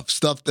edge stuff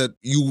that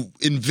you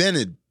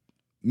invented.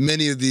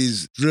 Many of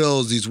these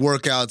drills, these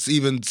workouts,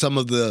 even some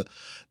of the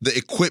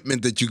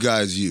equipment that you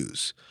guys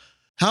use.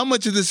 How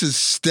much of this is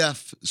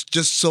Steph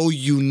just so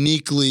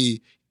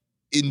uniquely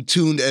in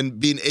tune and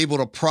being able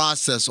to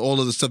process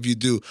all of the stuff you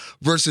do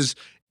versus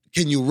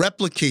can you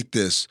replicate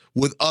this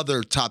with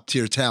other top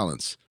tier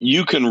talents?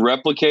 You can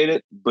replicate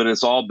it, but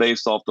it's all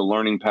based off the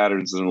learning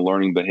patterns and the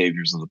learning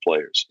behaviors of the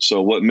players.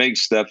 So what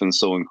makes Stephen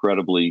so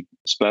incredibly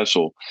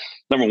special,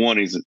 number one,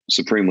 he's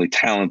supremely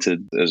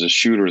talented as a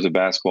shooter, as a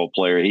basketball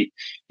player.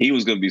 He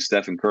was going to be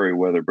Stephen Curry,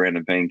 whether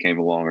Brandon Payne came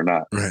along or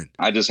not. Right.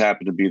 I just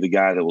happened to be the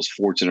guy that was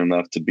fortunate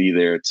enough to be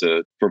there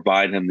to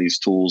provide him these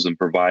tools and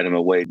provide him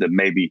a way that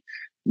maybe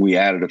we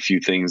added a few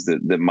things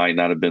that might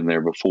not have been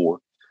there before.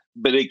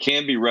 But it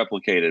can be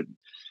replicated.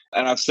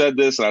 And I've said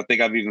this, and I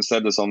think I've even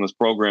said this on this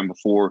program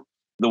before.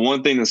 The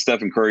one thing that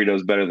Stephen Curry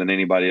does better than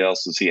anybody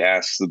else is he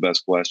asks the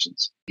best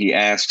questions. He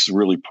asks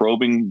really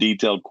probing,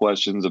 detailed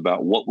questions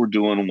about what we're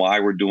doing,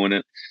 why we're doing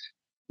it,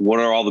 what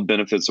are all the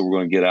benefits that we're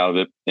going to get out of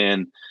it.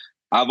 And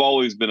I've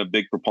always been a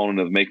big proponent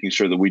of making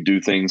sure that we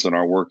do things in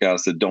our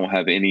workouts that don't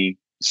have any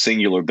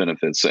singular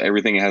benefits. So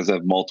everything has to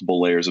have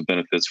multiple layers of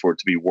benefits for it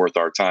to be worth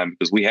our time,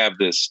 because we have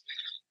this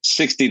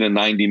 60 to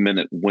 90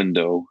 minute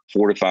window,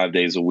 4 to 5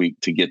 days a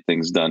week to get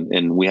things done.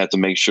 And we have to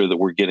make sure that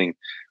we're getting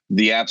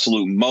the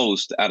absolute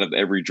most out of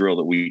every drill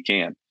that we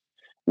can.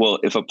 Well,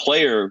 if a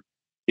player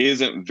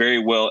isn't very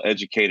well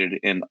educated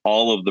in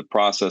all of the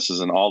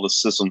processes and all the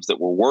systems that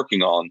we're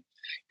working on,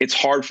 it's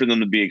hard for them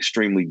to be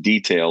extremely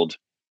detailed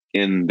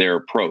in their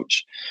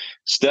approach.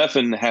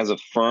 Stephen has a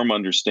firm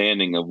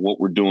understanding of what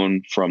we're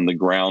doing from the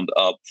ground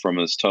up, from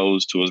his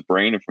toes to his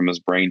brain and from his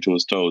brain to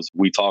his toes.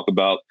 We talk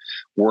about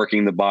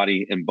working the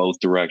body in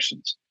both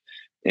directions.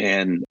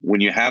 And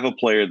when you have a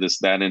player that's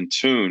that in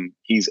tune,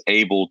 he's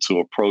able to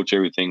approach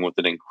everything with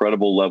an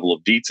incredible level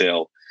of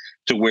detail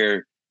to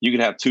where you could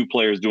have two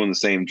players doing the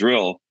same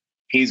drill.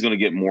 He's going to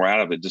get more out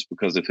of it just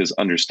because of his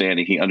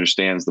understanding. He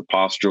understands the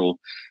postural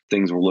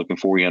things we're looking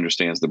for. He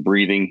understands the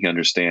breathing. He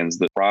understands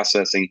the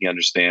processing. He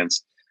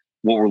understands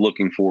what we're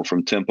looking for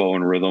from tempo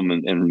and rhythm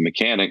and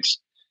mechanics.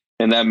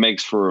 And that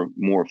makes for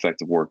more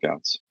effective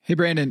workouts. Hey,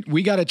 Brandon,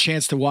 we got a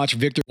chance to watch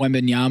Victor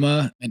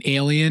Wembanyama, an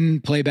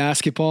alien, play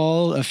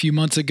basketball a few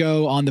months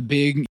ago on the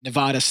big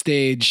Nevada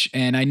stage.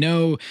 And I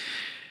know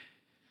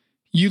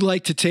You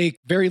like to take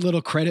very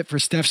little credit for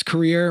Steph's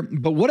career,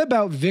 but what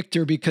about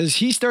Victor? Because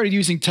he started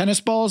using tennis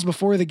balls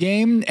before the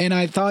game, and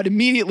I thought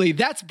immediately,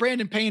 that's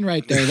Brandon Payne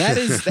right there. That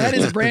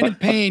is Brandon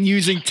Payne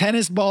using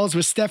tennis balls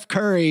with Steph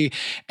Curry,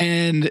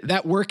 and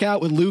that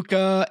workout with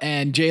Luka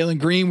and Jalen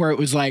Green, where it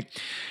was like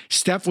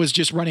Steph was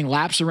just running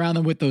laps around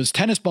them with those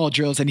tennis ball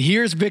drills. And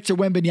here's Victor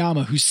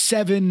Wembanyama, who's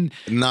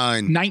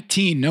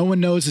 7'19". No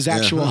one knows his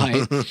actual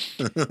height.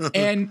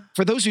 And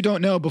for those who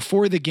don't know,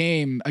 before the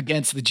game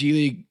against the G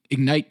League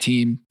Ignite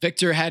team,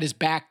 Victor had his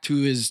back to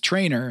his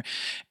trainer,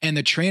 and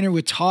the trainer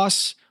would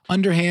toss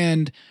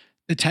underhand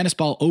the tennis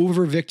ball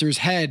over Victor's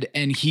head,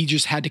 and he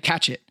just had to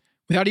catch it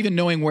without even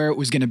knowing where it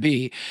was going to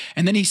be.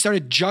 And then he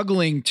started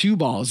juggling 2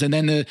 balls, and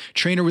then the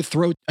trainer would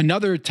throw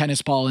another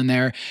tennis ball in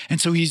there. And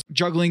so he's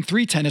juggling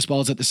 3 tennis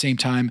balls at the same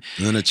time.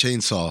 And then a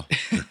chainsaw.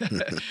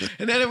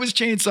 And then it was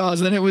chainsaws,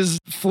 and then it was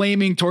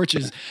flaming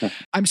torches.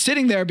 I'm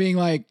sitting there being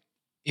like,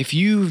 if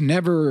you've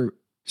never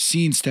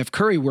seen Steph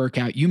Curry work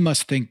out, you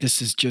must think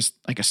this is just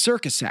like a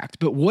circus act.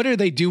 But what are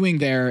they doing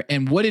there?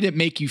 And what did it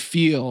make you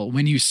feel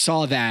when you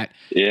saw that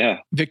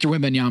Victor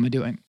Wembanyama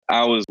doing?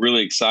 I was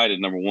really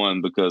excited, number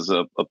one, because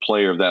a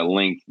player of that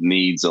length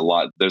needs a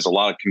lot. There's a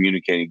lot of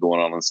communicating going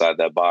on inside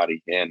that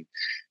body, and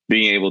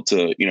being able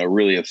to,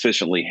 really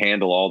efficiently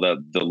handle all the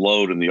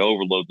load and the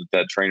overload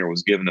that trainer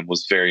was giving him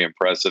was very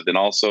impressive. And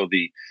also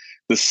the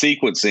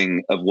sequencing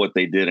of what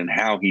they did and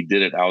how he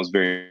did it, I was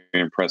very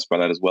impressed by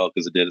that as well,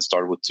 because it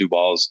started with 2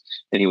 balls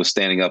and he was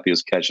standing up, he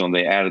was catching them.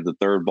 They added the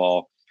 3rd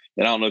ball.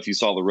 And I don't know if you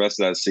saw the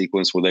rest of that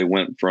sequence where they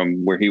went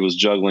from where he was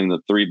juggling the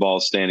 3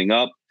 balls standing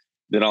up.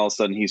 Then all of a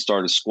sudden he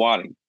started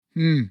squatting,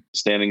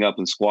 standing up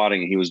and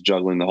squatting, and he was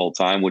juggling the whole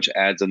time, which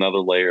adds another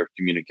layer of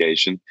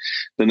communication.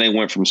 Then they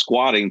went from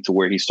squatting to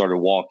where he started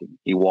walking.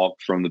 He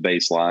walked from the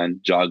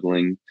baseline,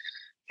 juggling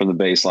from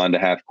the baseline to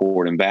half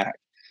court and back.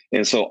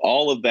 And so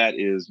all of that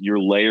is you're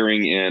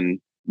layering in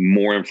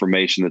more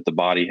information that the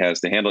body has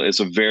to handle. That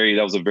was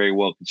a very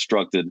well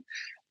constructed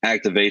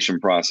activation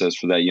process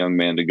for that young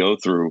man to go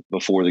through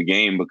before the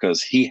game,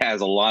 because he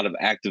has a lot of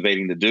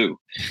activating to do.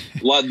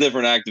 A lot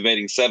different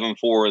activating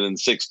 7'4" than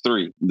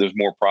 6'3". There's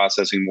more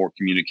processing, more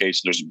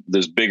communication.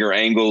 There's bigger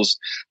angles,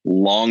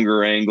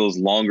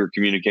 longer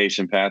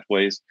communication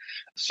pathways.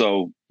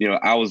 So,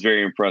 I was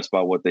very impressed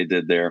by what they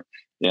did there.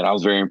 And I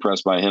was very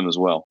impressed by him as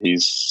well.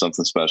 He's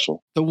something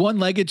special. The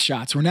one-legged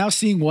shots. We're now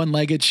seeing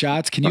one-legged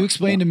shots. Can you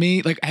explain to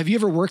me, have you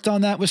ever worked on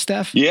that with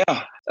Steph?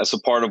 Yeah, that's a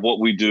part of what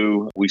we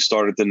do. We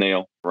start at the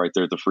nail right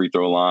there at the free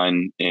throw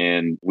line,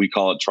 and we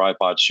call it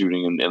tripod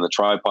shooting. And the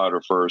tripod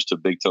refers to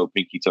big toe,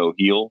 pinky toe,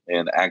 heel,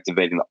 and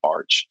activating the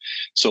arch.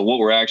 So what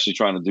we're actually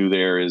trying to do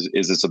there is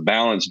it's a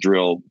balance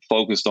drill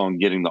focused on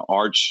getting the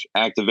arch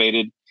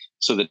activated,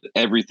 so that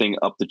everything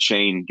up the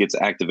chain gets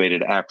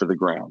activated after the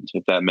ground,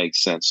 if that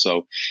makes sense.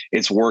 So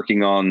it's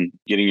working on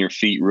getting your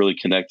feet really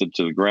connected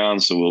to the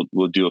ground. So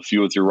we'll do a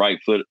few with your right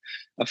foot,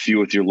 a few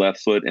with your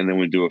left foot, and then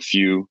we do a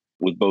few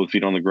with both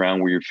feet on the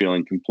ground where you're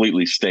feeling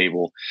completely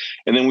stable.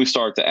 And then we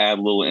start to add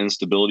little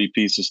instability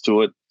pieces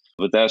to it.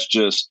 But that's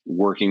just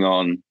working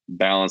on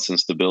balance and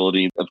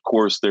stability. Of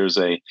course, there's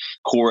a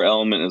core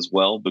element as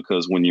well,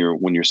 because when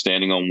you're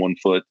standing on one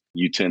foot,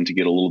 you tend to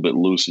get a little bit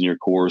loose in your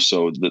core.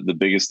 So the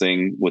biggest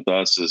thing with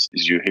us is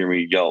you hear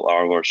me yell,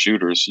 all of our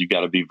shooters, you got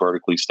to be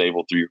vertically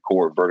stable through your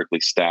core, vertically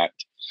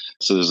stacked.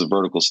 So there's a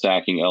vertical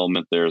stacking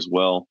element there as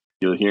well.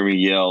 You'll hear me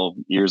yell,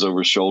 ears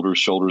over shoulders,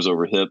 shoulders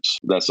over hips.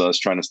 That's us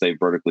trying to stay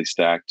vertically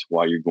stacked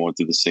while you're going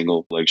through the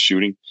single leg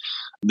shooting.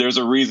 There's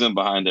a reason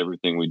behind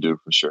everything we do,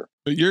 for sure.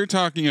 But you're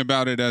talking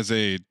about it as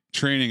a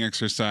training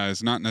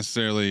exercise, not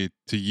necessarily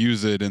to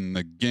use it in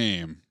the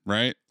game,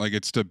 right? Like,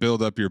 it's to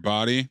build up your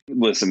body.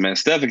 Listen, man,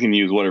 Stephen can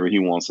use whatever he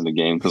wants in the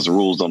game because the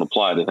rules don't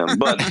apply to him.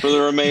 But for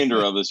the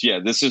remainder of us,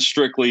 this is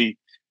strictly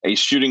a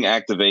shooting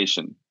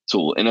activation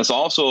tool. And it's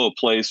also a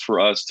place for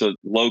us to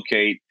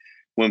locate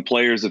when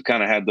players have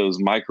kind of had those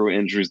micro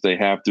injuries they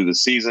have through the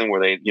season,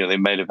 where they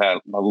might have had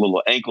a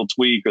little ankle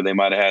tweak, or they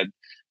might have had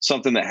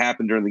something that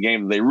happened during the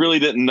game that they really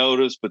didn't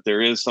notice, but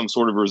there is some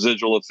sort of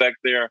residual effect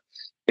there.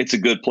 It's a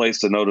good place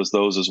to notice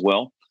those as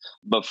well.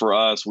 But for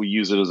us, we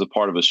use it as a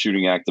part of a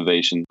shooting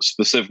activation,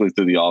 specifically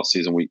through the off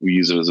season. We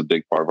use it as a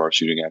big part of our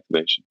shooting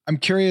activation. I'm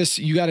curious,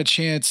 you got a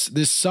chance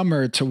this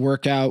summer to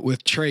work out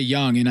with Trae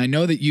Young. And I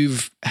know that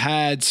you've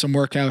had some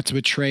workouts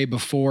with Trae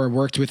before,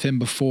 worked with him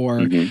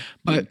before,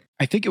 but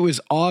I think it was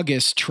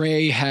August,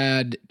 Trae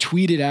had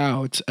tweeted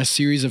out a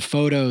series of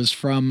photos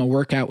from a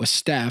workout with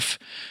Steph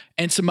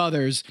and some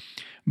others,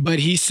 but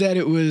he said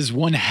it was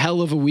one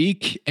hell of a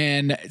week,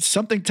 and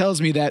something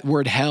tells me that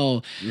word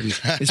hell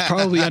is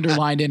probably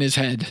underlined in his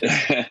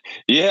head.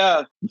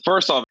 Yeah.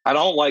 First off, I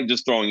don't like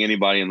just throwing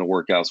anybody in the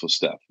workouts with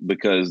Steph,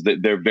 because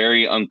they're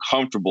very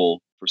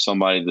uncomfortable for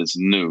somebody that's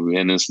new.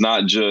 And it's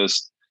not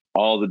just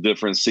all the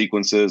different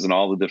sequences and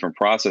all the different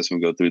processes we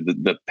go through.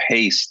 The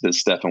pace that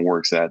Stephen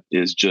works at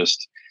is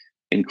just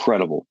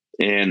incredible.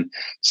 And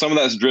some of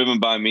that's driven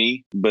by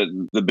me, but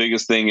the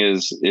biggest thing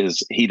is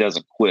he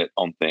doesn't quit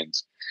on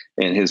things,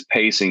 and his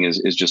pacing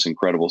is just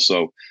incredible.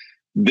 So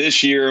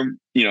this year,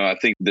 I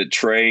think that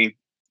Trae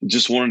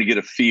just wanted to get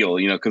a feel,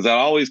 because I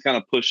always kind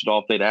of pushed it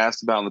off. They'd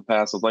asked about in the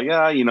past. I was like,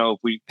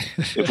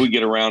 if we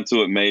get around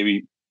to it,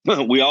 maybe.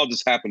 We all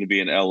just happened to be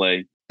in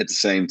LA at the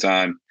same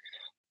time.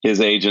 His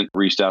agent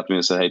reached out to me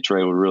and said, "Hey,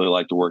 Trey would really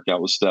like to work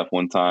out with Steph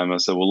one time." I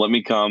said, "Well, let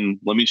me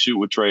shoot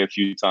with Trey a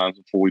few times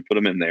before we put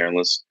him in there, and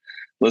let's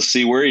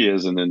see where he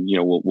is, and then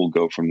we'll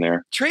go from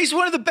there." Trey's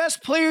one of the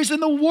best players in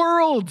the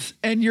world,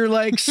 and you're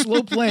like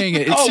slow playing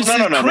it. It's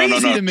no.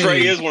 To me.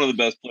 Trey is one of the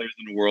best players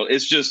in the world.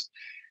 It's just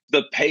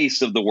the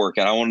pace of the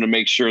workout. I wanted to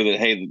make sure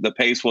that the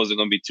pace wasn't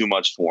going to be too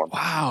much for him.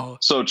 Wow.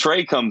 So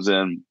Trey comes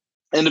in.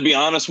 And to be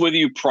honest with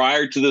you,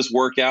 prior to this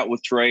workout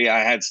with Trey, I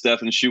had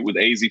Stephen shoot with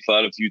AZ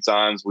Fudd a few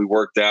times. We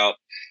worked out.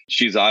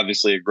 She's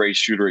obviously a great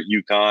shooter at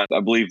UConn. I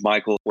believe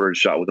Michael ordered a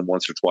shot with him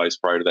once or twice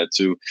prior to that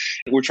too.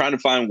 We're trying to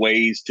find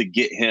ways to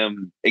get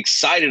him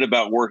excited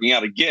about working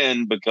out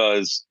again,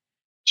 because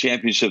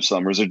championship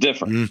summers are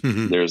different.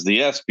 There's the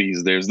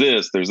ESPYs, there's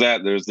this, there's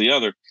that, there's the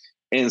other.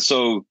 And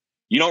so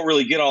you don't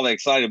really get all that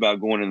excited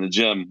about going in the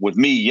gym with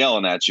me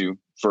yelling at you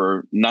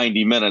for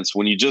 90 minutes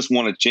when you just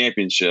won a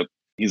championship.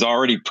 He's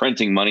already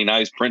printing money. Now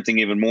he's printing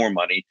even more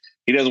money.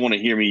 He doesn't want to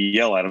hear me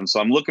yell at him.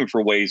 So I'm looking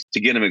for ways to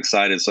get him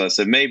excited. So I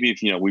said, maybe if,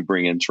 we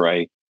bring in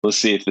Trey, let's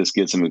see if this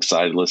gets him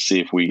excited. Let's see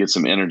if we get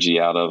some energy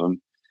out of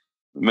him.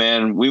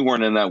 Man, we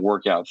weren't in that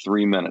workout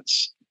 3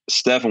 minutes.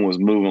 Stephen was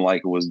moving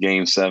like it was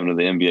game 7 of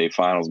the NBA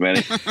finals,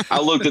 man.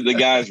 I looked at the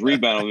guy's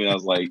rebound and I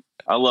was like,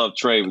 I love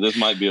Trey, but this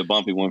might be a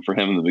bumpy one for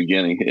him in the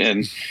beginning.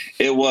 And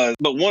it was.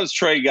 But once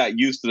Trey got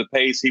used to the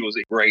pace, he was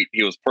great.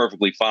 He was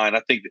perfectly fine.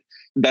 I think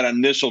that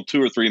initial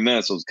 2 or 3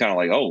 minutes was kind of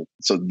like, oh,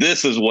 so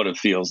this is what it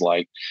feels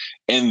like.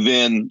 And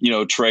then,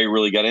 Trey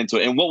really got into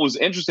it. And what was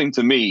interesting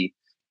to me,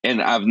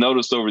 and I've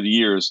noticed over the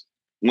years,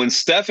 when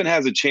Stephen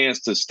has a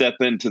chance to step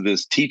into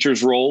this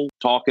teacher's role,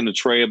 talking to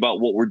Trey about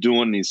what we're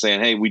doing, and he's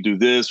saying, hey, we do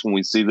this when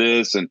we see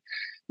this. And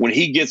when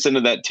he gets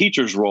into that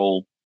teacher's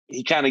role,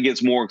 he kind of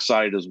gets more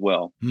excited as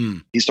well.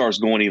 He starts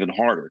going even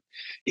harder.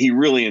 He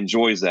really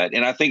enjoys that.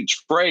 And I think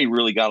Trey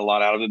really got a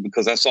lot out of it,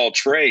 because I saw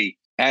Trey,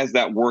 as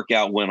that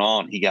workout went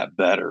on, he got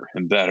better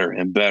and better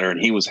and better. And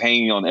he was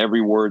hanging on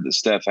every word that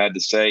Steph had to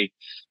say.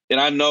 And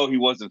I know he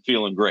wasn't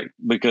feeling great,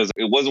 because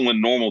it wasn't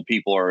when normal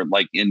people are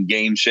like in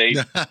game shape.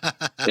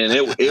 And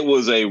it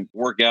was a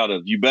workout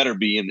of you better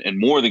be in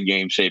more than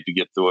game shape to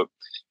get through it.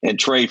 And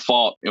Trey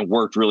fought and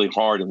worked really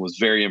hard and was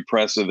very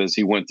impressive as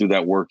he went through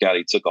that workout.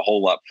 He took a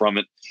whole lot from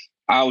it.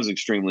 I was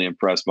extremely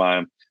impressed by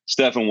him.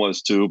 Stephen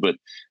was too. But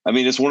I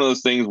mean, it's one of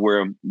those things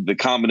where the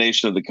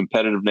combination of the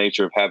competitive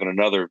nature of having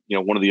another,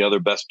 one of the other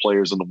best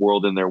players in the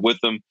world in there with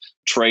him.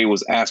 Trey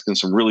was asking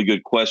some really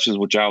good questions,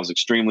 which I was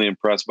extremely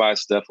impressed by.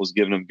 Steph was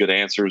giving him good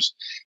answers.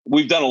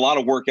 We've done a lot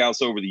of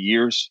workouts over the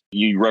years.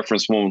 You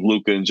referenced one with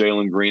Luka and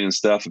Jalen Green and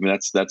stuff. I mean,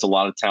 that's a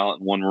lot of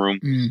talent in one room.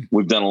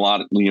 We've done a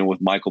lot,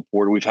 with Michael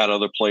Porter. We've had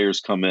other players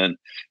come in,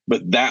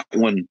 but that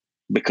one,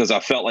 because I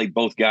felt like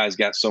both guys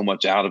got so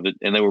much out of it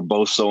and they were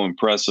both so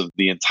impressive.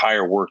 The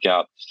entire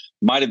workout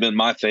might have been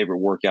my favorite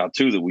workout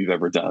too that we've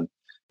ever done,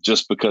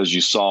 just because you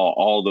saw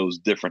all those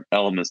different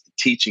elements, the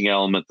teaching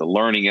element, the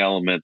learning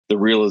element, the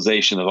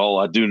realization of,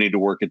 I do need to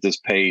work at this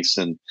pace.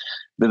 And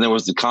then there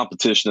was the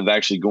competition of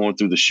actually going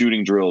through the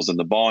shooting drills and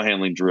the ball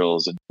handling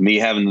drills, and me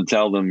having to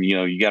tell them,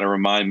 you got to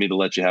remind me to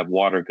let you have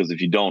water, because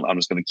if you don't, I'm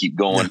just going to keep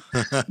going,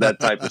 that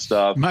type of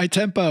stuff. My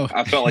tempo.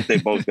 I felt like they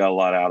both got a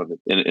lot out of it,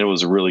 and it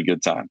was a really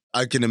good time.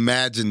 I can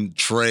imagine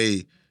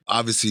Trey,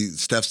 obviously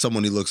Steph's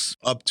someone he looks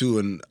up to,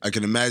 and I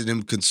can imagine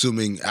him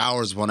consuming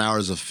hours upon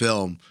hours of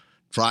film,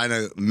 trying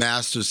to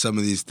master some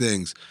of these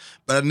things.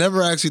 But I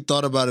never actually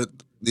thought about it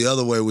the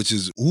other way, which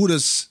is, who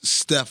does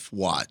Steph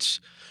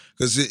watch?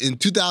 Because in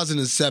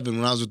 2007,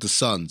 when I was with the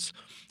Suns,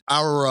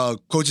 our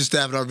coaching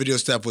staff and our video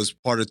staff was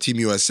part of Team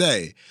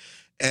USA.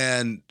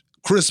 And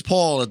Chris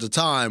Paul at the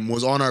time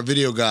was on our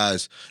video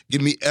guys.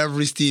 Give me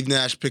every Steve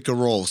Nash pick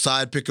and roll,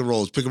 side pick and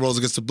rolls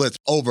against the blitz,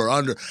 over,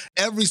 under,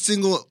 every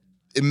single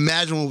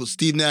imaginable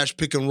Steve Nash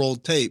pick and roll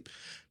tape.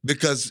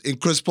 Because in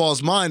Chris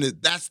Paul's mind,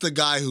 that's the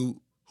guy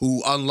who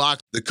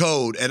unlocked the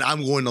code, and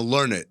I'm going to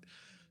learn it.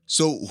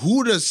 So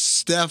who does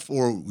Steph,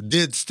 or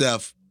did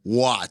Steph,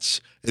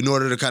 watch in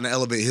order to kind of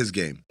elevate his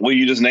game? Well,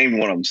 you just named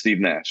one of them. Steve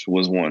Nash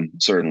was one,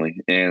 certainly.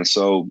 And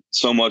so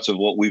much of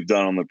what we've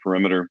done on the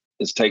perimeter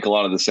is take a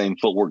lot of the same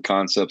footwork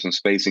concepts and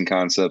spacing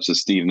concepts that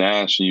Steve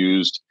Nash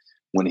used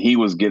when he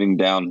was getting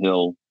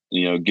downhill,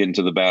 getting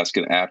to the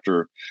basket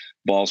after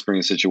ball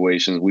screen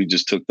situations. We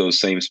just took those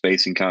same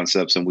spacing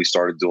concepts and we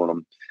started doing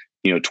them,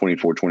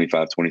 24,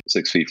 25,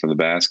 26 feet from the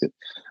basket.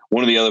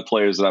 One of the other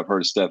players that I've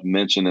heard Steph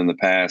mention in the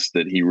past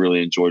that he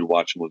really enjoyed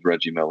watching was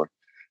Reggie Miller.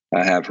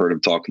 I have heard him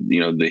talk,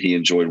 that he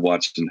enjoyed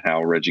watching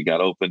how Reggie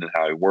got open and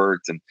how he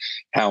worked and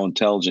how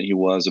intelligent he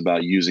was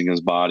about using his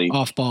body.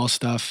 Off-ball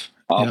stuff.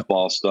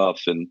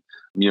 And,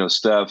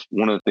 Steph,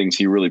 one of the things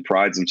he really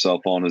prides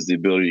himself on is the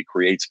ability to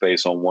create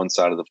space on one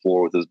side of the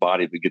floor with his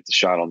body, but get the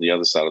shot on the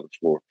other side of the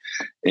floor.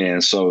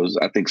 And so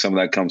I think some of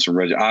that comes from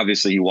Reggie.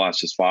 Obviously, he watched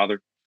his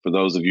father. For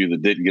those of you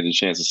that didn't get a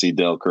chance to see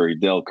Del Curry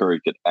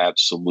could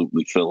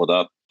absolutely fill it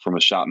up from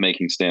a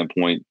shot-making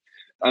standpoint.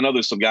 I know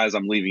there's some guys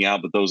I'm leaving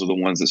out, but those are the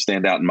ones that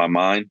stand out in my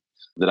mind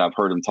that I've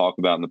heard him talk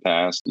about in the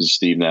past. Is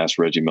Steve Nash,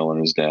 Reggie Miller,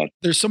 and his dad.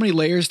 There's so many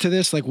layers to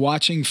this. Like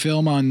watching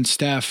film on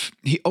Steph,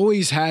 he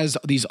always has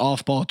these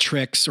off-ball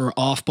tricks or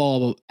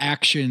off-ball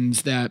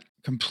actions that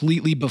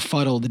completely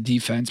befuddle the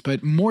defense.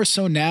 But more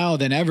so now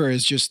than ever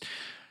is just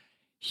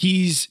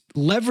he's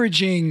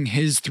leveraging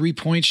his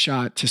three-point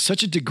shot to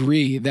such a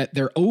degree that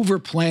they're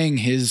overplaying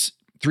his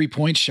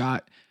three-point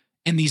shot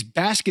and these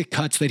basket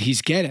cuts that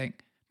he's getting,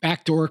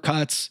 backdoor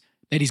cuts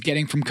that he's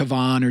getting from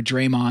Kevon or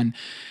Draymond.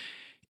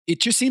 It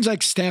just seems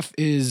like Steph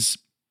is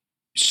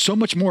so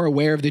much more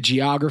aware of the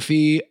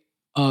geography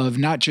of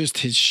not just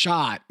his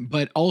shot,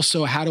 but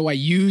also how do I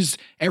use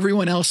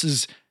everyone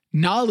else's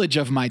knowledge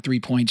of my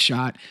three-point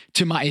shot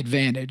to my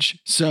advantage.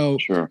 So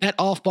that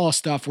off-ball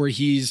stuff where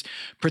he's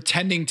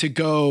pretending to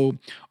go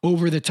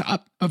over the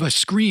top of a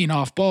screen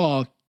off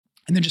ball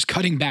and then just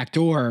cutting back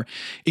door,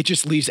 it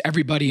just leaves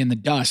everybody in the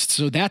dust.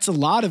 So that's a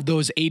lot of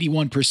those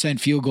 81%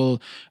 field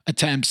goal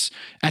attempts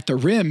at the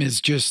rim is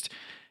just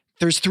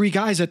there's three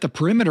guys at the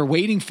perimeter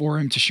waiting for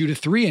him to shoot a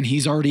three, and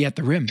he's already at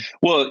the rim.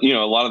 Well,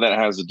 a lot of that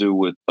has to do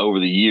with over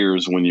the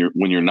years when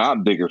you're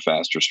not bigger,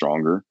 faster,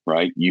 stronger,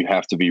 right? You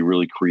have to be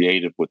really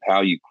creative with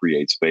how you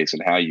create space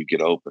and how you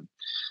get open.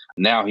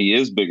 Now he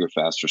is bigger,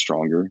 faster,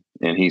 stronger,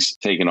 and he's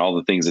taken all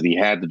the things that he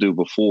had to do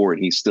before,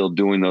 and he's still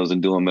doing those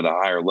and doing them at a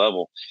higher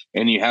level.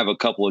 And you have a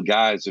couple of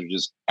guys that are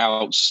just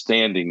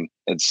outstanding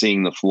at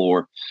seeing the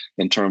floor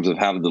in terms of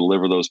how to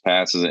deliver those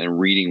passes and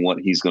reading what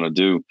he's going to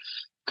do.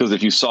 Because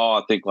if you saw,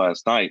 I think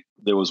last night,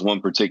 there was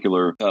one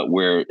particular cut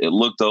where it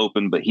looked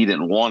open, but he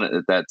didn't want it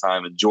at that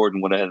time. And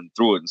Jordan went ahead and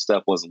threw it, and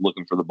Steph wasn't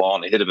looking for the ball,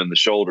 and it hit him in the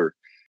shoulder.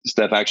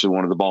 Steph actually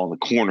wanted the ball in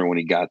the corner when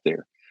he got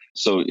there.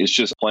 So it's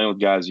just playing with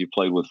guys you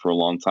played with for a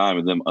long time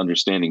and them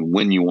understanding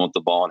when you want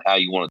the ball and how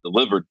you want it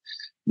delivered.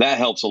 That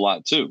helps a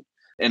lot too.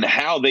 And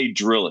how they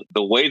drill it,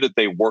 the way that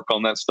they work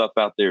on that stuff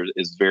out there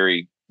is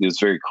very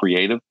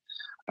creative.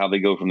 How they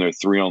go from their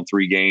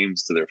 3-on-3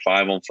 games to their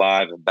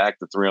 5-on-5 and back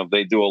to 3-on.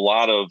 They do a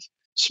lot of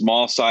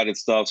small-sided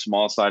stuff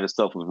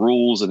with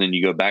rules, and then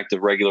you go back to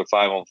regular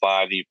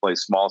 5-on-5 and you play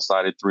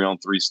small-sided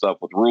 3-on-3 stuff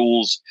with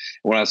rules.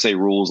 When I say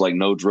rules, like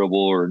no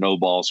dribble or no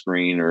ball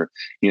screen, or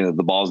the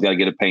ball's got to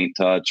get a paint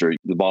touch, or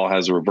the ball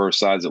has a reverse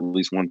sides at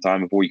least one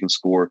time before you can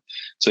score.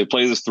 So they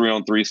play this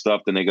 3-on-3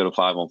 stuff, then they go to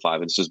 5-on-5,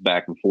 and it's just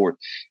back and forth.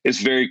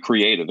 It's very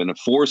creative, and it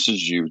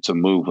forces you to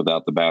move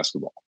without the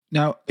basketball.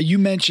 Now, you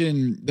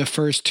mentioned the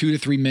first 2 to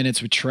 3 minutes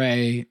with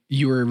Trey.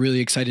 You were really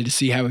excited to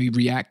see how he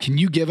react. Can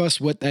you give us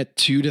what that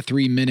 2 to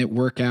 3 minute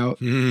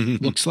workout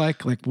looks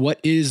like? Like, what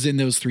is in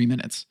those 3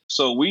 minutes?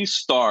 So we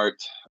start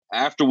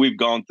after we've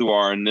gone through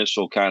our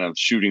initial kind of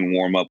shooting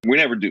warm up. We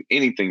never do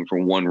anything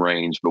from one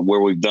range, but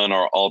where we've done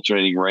our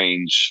alternating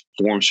range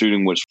form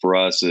shooting, which for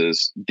us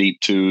is deep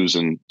twos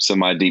and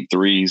semi-deep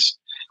threes,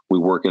 we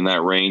work in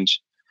that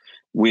range.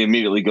 We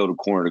immediately go to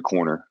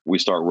corner. We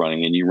start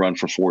running, and you run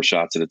for 4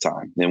 shots at a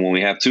time. And when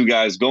we have 2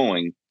 guys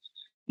going,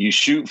 you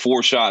shoot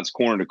 4 shots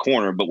corner to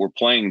corner, but we're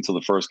playing until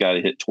the first guy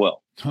to hit 12.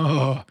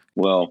 Oh.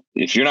 Well,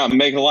 if you're not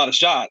making a lot of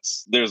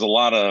shots, there's a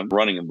lot of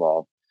running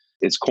involved.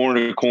 It's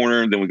corner to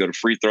corner, then we go to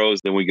free throws,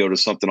 then we go to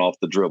something off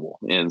the dribble.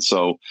 And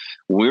so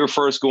when we were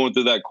first going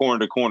through that corner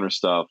to corner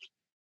stuff,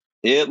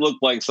 it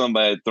looked like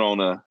somebody had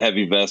thrown a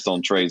heavy vest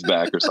on Trey's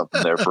back or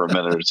something there for a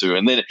minute or two.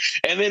 And then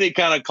he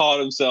kind of caught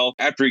himself.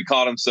 After he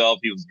caught himself,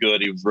 he was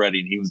good. He was ready.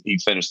 And he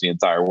finished the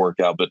entire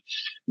workout. But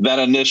that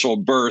initial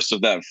burst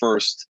of that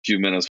first few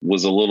minutes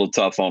was a little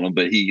tough on him.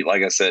 But he,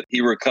 like I said,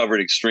 he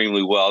recovered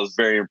extremely well. I was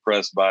very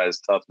impressed by his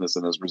toughness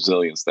and his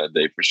resilience that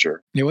day for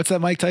sure. Yeah, what's that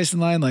Mike Tyson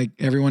line? Like,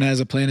 everyone has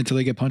a plan until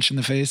they get punched in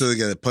the face. So they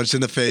get punched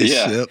in the face.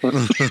 Yeah. Yep.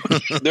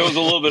 There was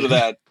a little bit of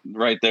that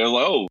right there.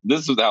 Like, oh,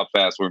 this is how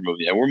fast we're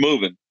moving. Yeah, we're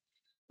moving.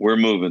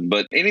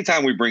 But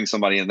anytime we bring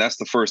somebody in, that's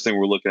the first thing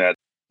we're looking at.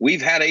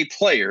 We've had a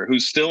player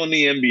who's still in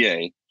the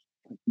NBA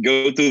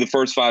go through the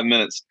first 5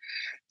 minutes,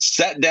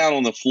 sat down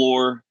on the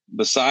floor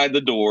beside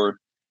the door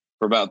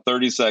for about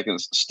 30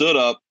 seconds, stood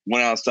up,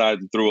 went outside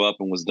and threw up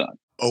and was done.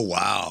 Oh,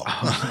 wow.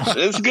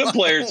 It's a good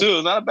player, too.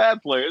 It's not a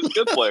bad player. It's a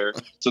good player.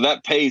 So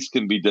that pace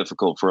can be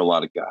difficult for a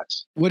lot of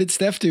guys. What did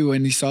Steph do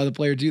when he saw the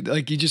player do?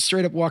 Like, he just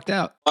straight up walked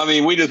out. I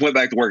mean, we just went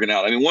back to working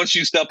out. I mean, once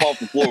you step off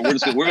the floor,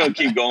 we're going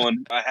to keep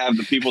going. I have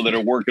the people that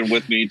are working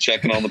with me,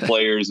 checking on the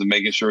players and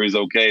making sure he's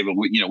okay. But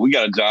we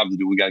got a job to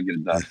do. We got to get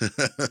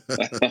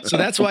it done. So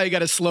that's why you got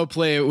to slow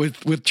play it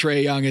with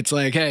Trey Young. It's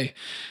like, hey,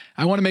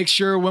 I want to make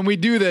sure when we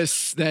do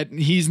this that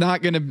he's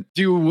not going to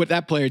do what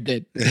that player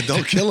did.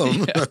 Don't kill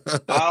him. Yeah.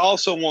 I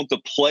also want the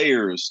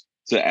players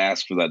to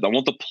ask for that. I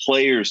want the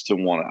players to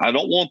want it. I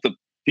don't want the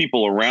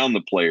people around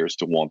the players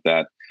to want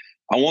that.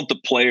 I want the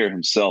player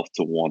himself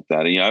to want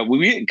that.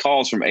 We get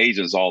calls from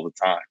agents all the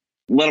time.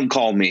 Let them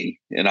call me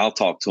and I'll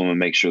talk to them and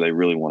make sure they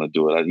really want to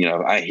do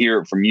it. I hear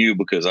it from you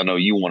because I know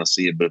you want to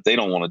see it, but if they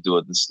don't want to do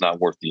it, this is not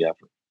worth the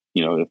effort.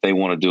 If they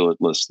want to do it,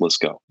 let's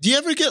go. Do you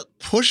ever get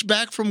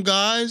pushback from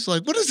guys?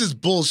 Like, what is this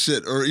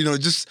bullshit? Or,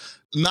 just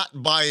not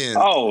buy in?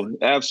 Oh,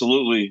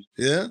 absolutely.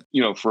 Yeah.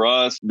 For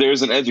us,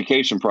 there's an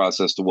education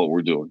process to what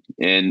we're doing.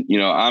 And,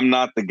 I'm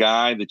not the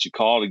guy that you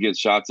call to get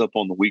shots up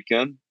on the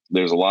weekend.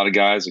 There's a lot of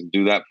guys that can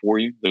do that for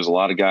you. There's a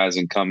lot of guys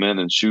that can come in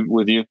and shoot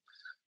with you.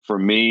 For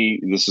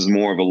me, this is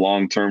more of a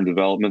long-term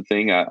development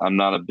thing. I'm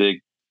not a big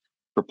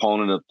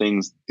proponent of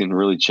things that can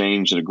really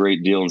change a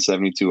great deal in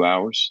 72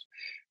 hours.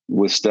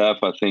 With Steph,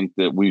 I think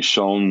that we've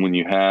shown when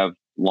you have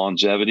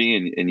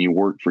longevity and you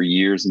work for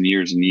years and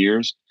years and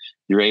years,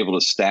 you're able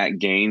to stack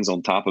gains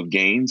on top of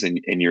gains,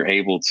 and you're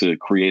able to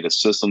create a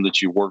system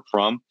that you work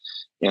from.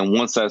 And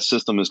once that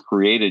system is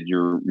created,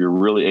 you're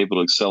really able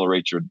to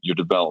accelerate your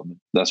development.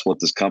 That's what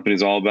this company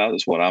is all about.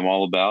 That's what I'm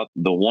all about.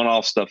 The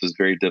one-off stuff is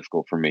very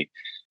difficult for me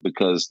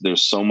because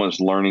there's so much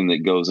learning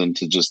that goes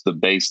into just the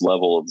base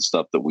level of the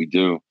stuff that we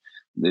do.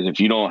 And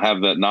if you don't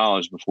have that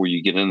knowledge before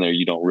you get in there,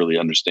 you don't really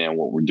understand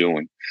what we're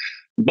doing.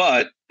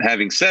 But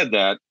having said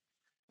that,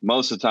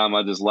 most of the time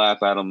I just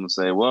laugh at them and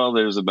say, well,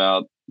 there's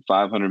about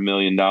 $500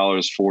 million,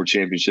 4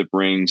 championship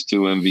rings,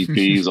 2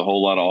 MVPs, a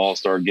whole lot of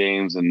all-star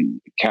games, and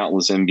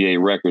countless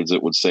NBA records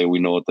that would say we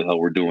know what the hell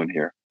we're doing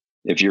here.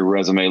 If your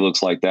resume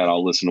looks like that,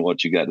 I'll listen to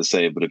what you got to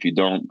say. But if you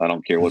don't, I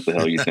don't care what the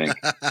hell you think.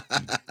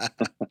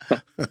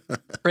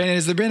 Brandon,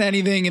 has there been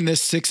anything in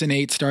this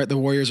 6-8 start? The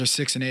Warriors are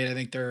 6-8. I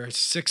think they're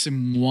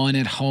 6-1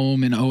 at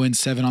home and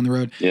 0-7 on the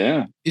road.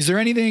 Yeah. Is there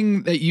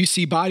anything that you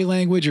see, body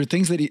language or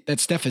things that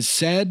Steph has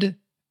said,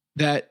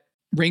 that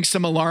rings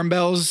some alarm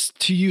bells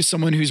to you,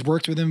 someone who's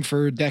worked with him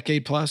for a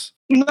decade plus?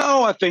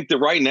 No, I think that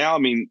right now,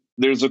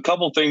 there's a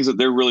couple things that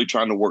they're really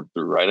trying to work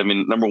through, right?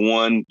 Number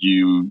one,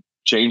 you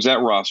change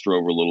that roster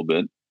over a little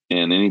bit.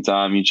 And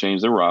anytime you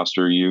change the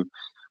roster, you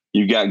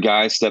got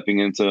guys stepping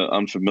into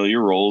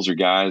unfamiliar roles or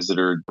guys that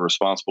are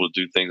responsible to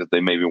do things that they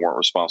maybe weren't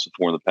responsible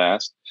for in the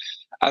past.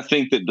 I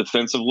think that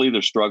defensively,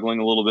 they're struggling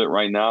a little bit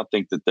right now. I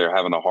think that they're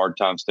having a hard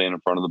time staying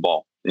in front of the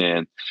ball.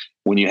 And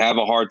when you have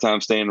a hard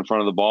time staying in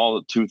front of the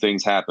ball, 2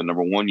 things happen.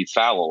 Number one, you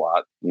foul a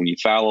lot. When you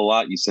foul a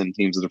lot, you send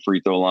teams to the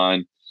free throw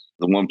line.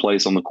 The one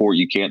place on the court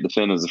you can't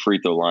defend is the free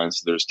throw line.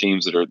 So there's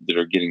teams that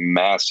are getting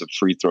massive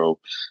free throw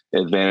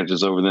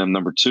advantages over them.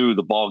 Number 2,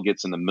 the ball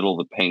gets in the middle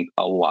of the paint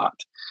a lot.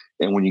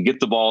 And when you get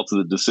the ball to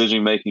the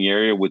decision-making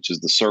area, which is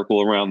the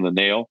circle around the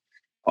nail,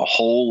 a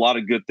whole lot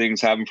of good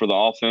things happen for the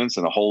offense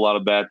and a whole lot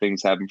of bad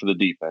things happen for the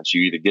defense.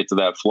 You either get to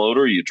that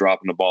floater, you're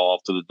dropping the ball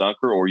off to the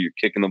dunker, or you're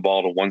kicking the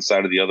ball to one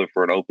side or the other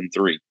for an open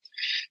 3.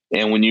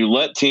 And when you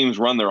let teams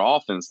run their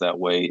offense that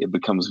way, it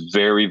becomes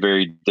very,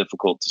 very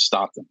difficult to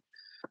stop them.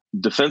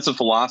 Defensive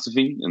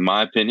philosophy, in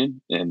my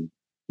opinion, and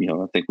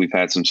I think we've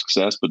had some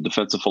success, but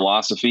defensive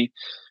philosophy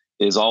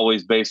is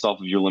always based off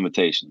of your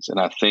limitations. And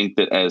I think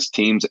that as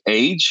teams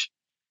age,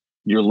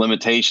 your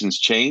limitations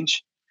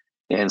change.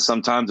 And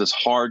sometimes it's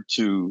hard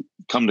to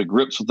come to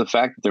grips with the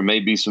fact that there may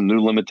be some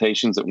new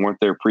limitations that weren't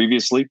there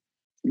previously.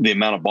 The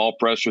amount of ball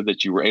pressure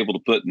that you were able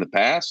to put in the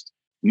past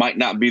might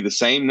not be the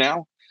same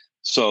now.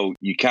 So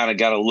you kind of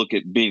got to look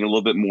at being a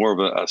little bit more of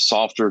a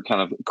softer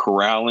kind of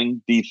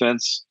corralling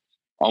defense,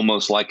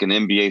 almost like an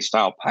NBA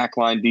style pack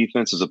line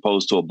defense as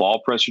opposed to a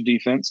ball pressure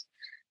defense.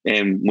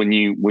 And when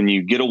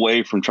you get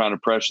away from trying to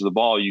pressure the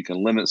ball, you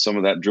can limit some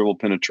of that dribble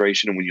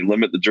penetration. And when you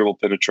limit the dribble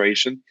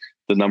penetration,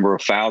 the number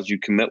of fouls you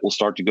commit will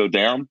start to go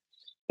down,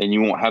 and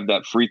you won't have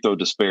that free throw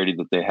disparity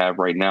that they have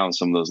right now in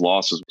some of those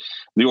losses.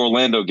 The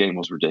Orlando game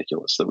was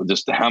ridiculous. That was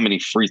just how many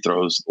free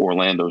throws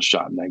Orlando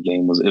shot in that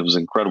game was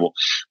incredible.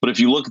 But if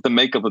you look at the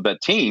makeup of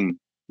that team,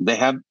 they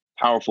have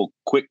powerful,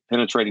 quick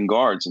penetrating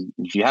guards. And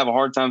if you have a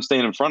hard time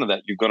staying in front of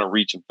that, you're going to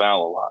reach and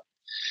foul a lot.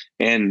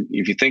 And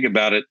if you think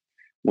about it,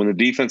 when the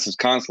defense is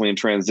constantly in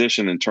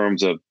transition in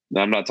terms of,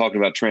 I'm not talking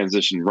about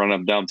transition run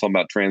up down, I'm talking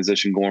about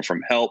transition going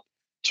from help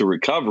to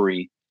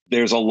recovery,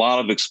 there's a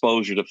lot of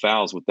exposure to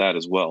fouls with that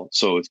as well.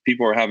 So if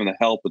people are having to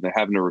help and they're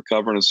having to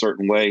recover in a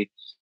certain way,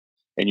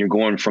 and you're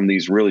going from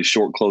these really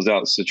short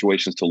closeout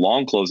situations to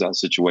long closeout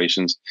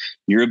situations,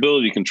 your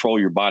ability to control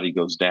your body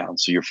goes down.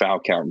 So your foul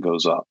count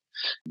goes up.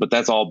 But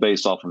that's all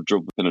based off of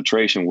dribble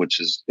penetration, which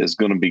is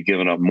going to be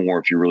given up more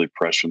if you're really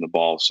pressuring the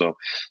ball. So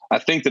I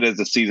think that as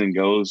the season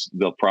goes,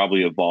 they'll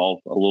probably evolve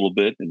a little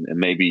bit and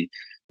maybe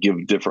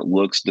give different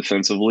looks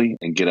defensively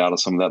and get out of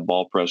some of that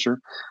ball pressure.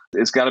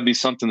 It's got to be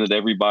something that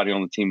everybody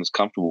on the team is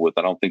comfortable with.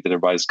 I don't think that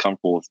everybody's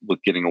comfortable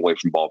with getting away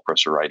from ball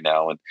pressure right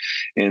now.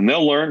 And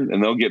they'll learn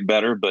and they'll get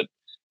better, but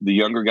the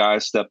younger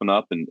guys stepping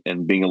up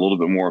and being a little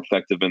bit more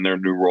effective in their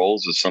new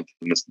roles is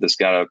something that's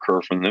got to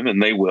occur from them,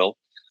 and they will.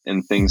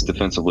 And things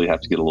defensively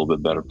have to get a little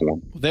bit better for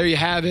them. Well, there you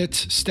have it.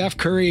 Steph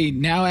Curry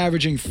now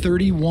averaging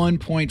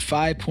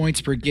 31.5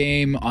 points per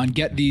game on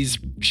get these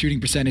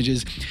shooting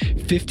percentages,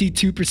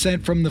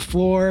 52% from the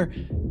floor,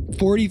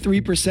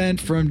 43%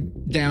 from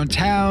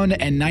downtown,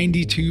 and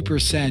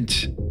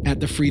 92% at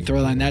the free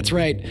throw line. That's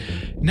right.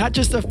 Not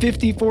just a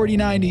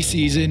 50-40-90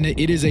 season.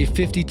 It is a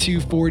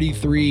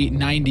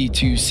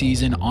 52-43-92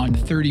 season on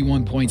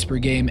 31 points per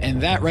game.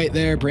 And that right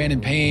there,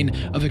 Brandon Payne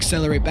of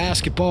Accelerate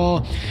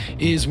Basketball,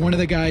 is one of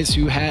the guys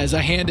who has a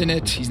hand in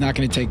it. He's not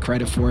going to take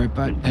credit for it,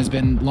 but has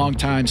been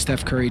longtime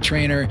Steph Curry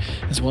trainer,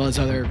 as well as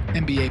other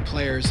NBA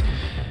players.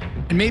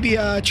 And maybe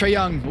Trae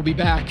Young will be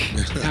back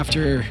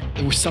after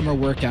the summer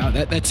workout.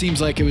 That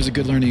seems like it was a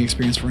good learning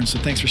experience for him. So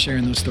thanks for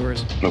sharing those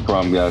stories. No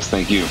problem, guys.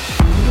 Thank you.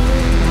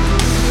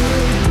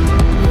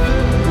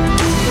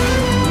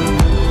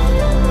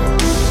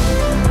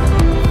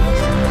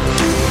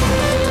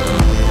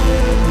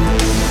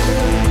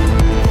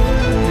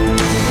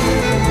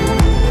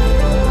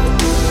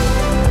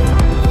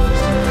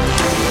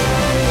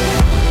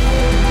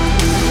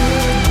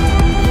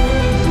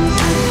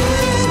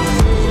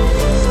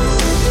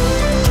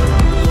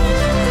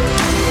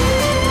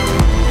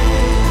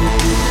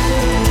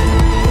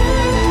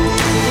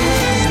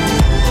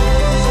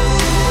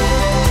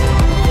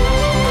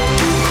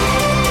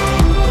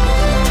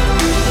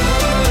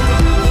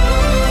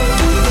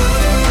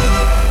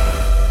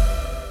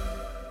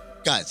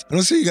 Guys, I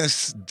don't see you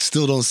guys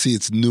still don't see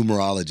its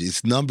numerology.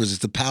 It's numbers.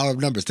 It's the power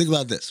of numbers. Think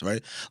about this,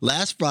 right?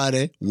 Last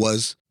Friday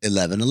was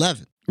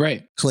 11-11.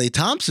 Right. Klay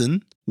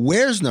Thompson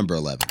wears number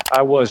 11.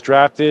 I was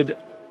drafted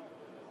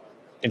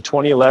in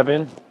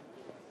 2011.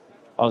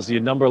 I was the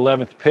number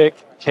 11th pick.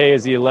 K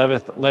is the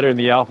 11th letter in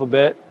the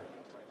alphabet.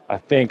 I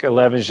think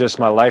 11 is just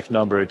my life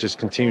number. It just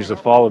continues to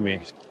follow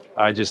me.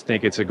 I just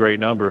think it's a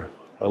great number,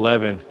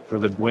 11, for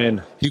the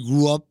win. He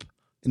grew up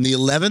in the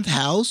 11th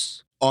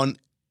house on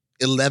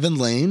 11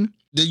 Lane.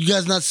 Did you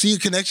guys not see a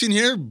connection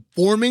here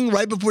forming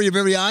right before your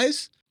very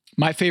eyes?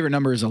 My favorite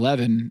number is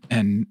 11,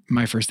 and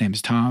my first name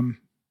is Tom.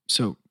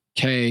 So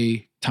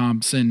K,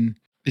 Thompson.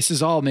 This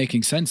is all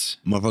making sense.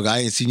 Motherfucker,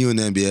 I ain't seen you in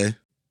the NBA.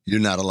 You're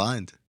not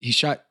aligned. He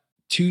shot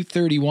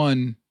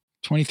 231,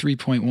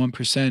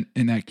 23.1%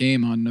 in that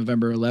game on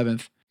November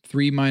 11th.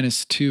 3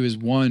 minus 2 is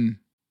 1,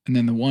 and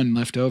then the 1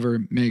 left over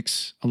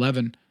makes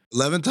 11.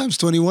 11 times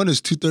 21 is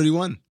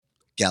 231.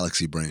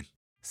 Galaxy brain.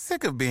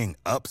 Sick of being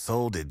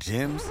upsold at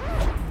gyms?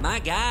 My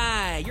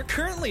guy, you're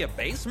currently a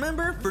base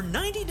member? For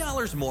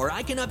 $90 more,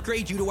 I can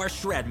upgrade you to our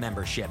Shred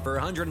membership. For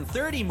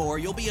 $130 more,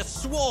 you'll be a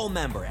Swole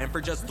member. And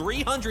for just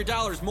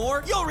 $300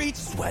 more, you'll reach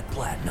Sweat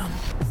Platinum.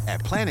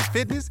 At Planet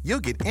Fitness,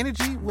 you'll get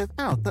energy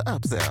without the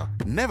upsell.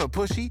 Never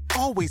pushy,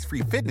 always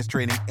free fitness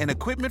training and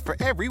equipment for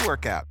every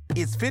workout.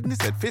 It's fitness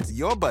that fits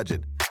your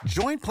budget.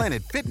 Join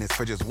Planet Fitness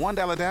for just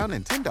 $1 down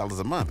and $10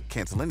 a month.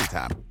 Cancel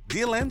anytime.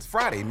 Deal ends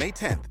Friday, May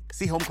 10th.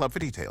 See Home Club for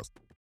details.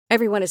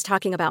 Everyone is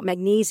talking about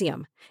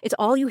magnesium. It's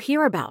all you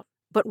hear about.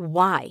 But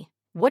why?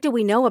 What do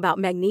we know about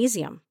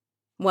magnesium?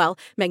 Well,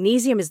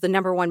 magnesium is the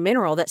 #1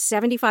 mineral that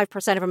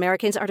 75% of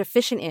Americans are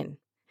deficient in.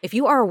 If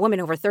you are a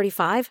woman over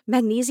 35,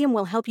 magnesium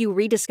will help you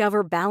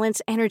rediscover balance,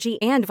 energy,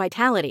 and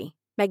vitality.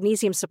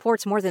 Magnesium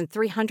supports more than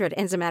 300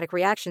 enzymatic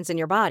reactions in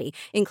your body,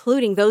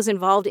 including those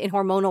involved in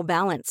hormonal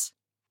balance.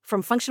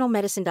 From functional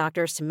medicine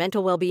doctors to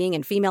mental well-being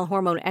and female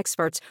hormone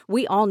experts,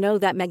 we all know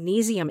that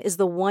magnesium is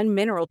the one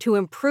mineral to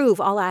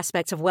improve all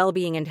aspects of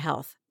well-being and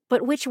health.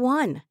 But which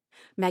one?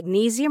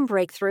 Magnesium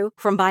Breakthrough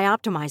from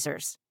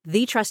Bioptimizers,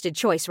 the trusted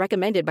choice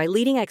recommended by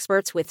leading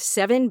experts with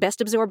 7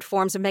 best-absorbed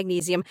forms of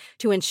magnesium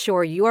to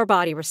ensure your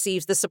body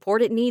receives the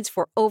support it needs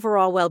for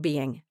overall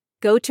well-being.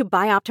 Go to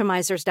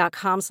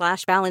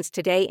bioptimizers.com/balance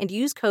today and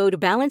use code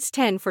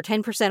BALANCE10 for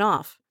 10%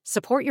 off.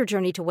 Support your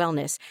journey to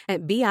wellness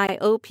at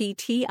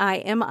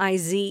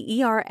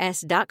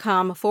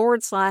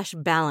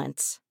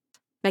bioptimizers.com/balance.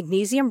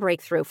 Magnesium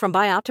Breakthrough from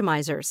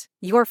Bioptimizers,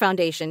 your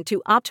foundation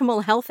to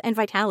optimal health and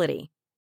vitality.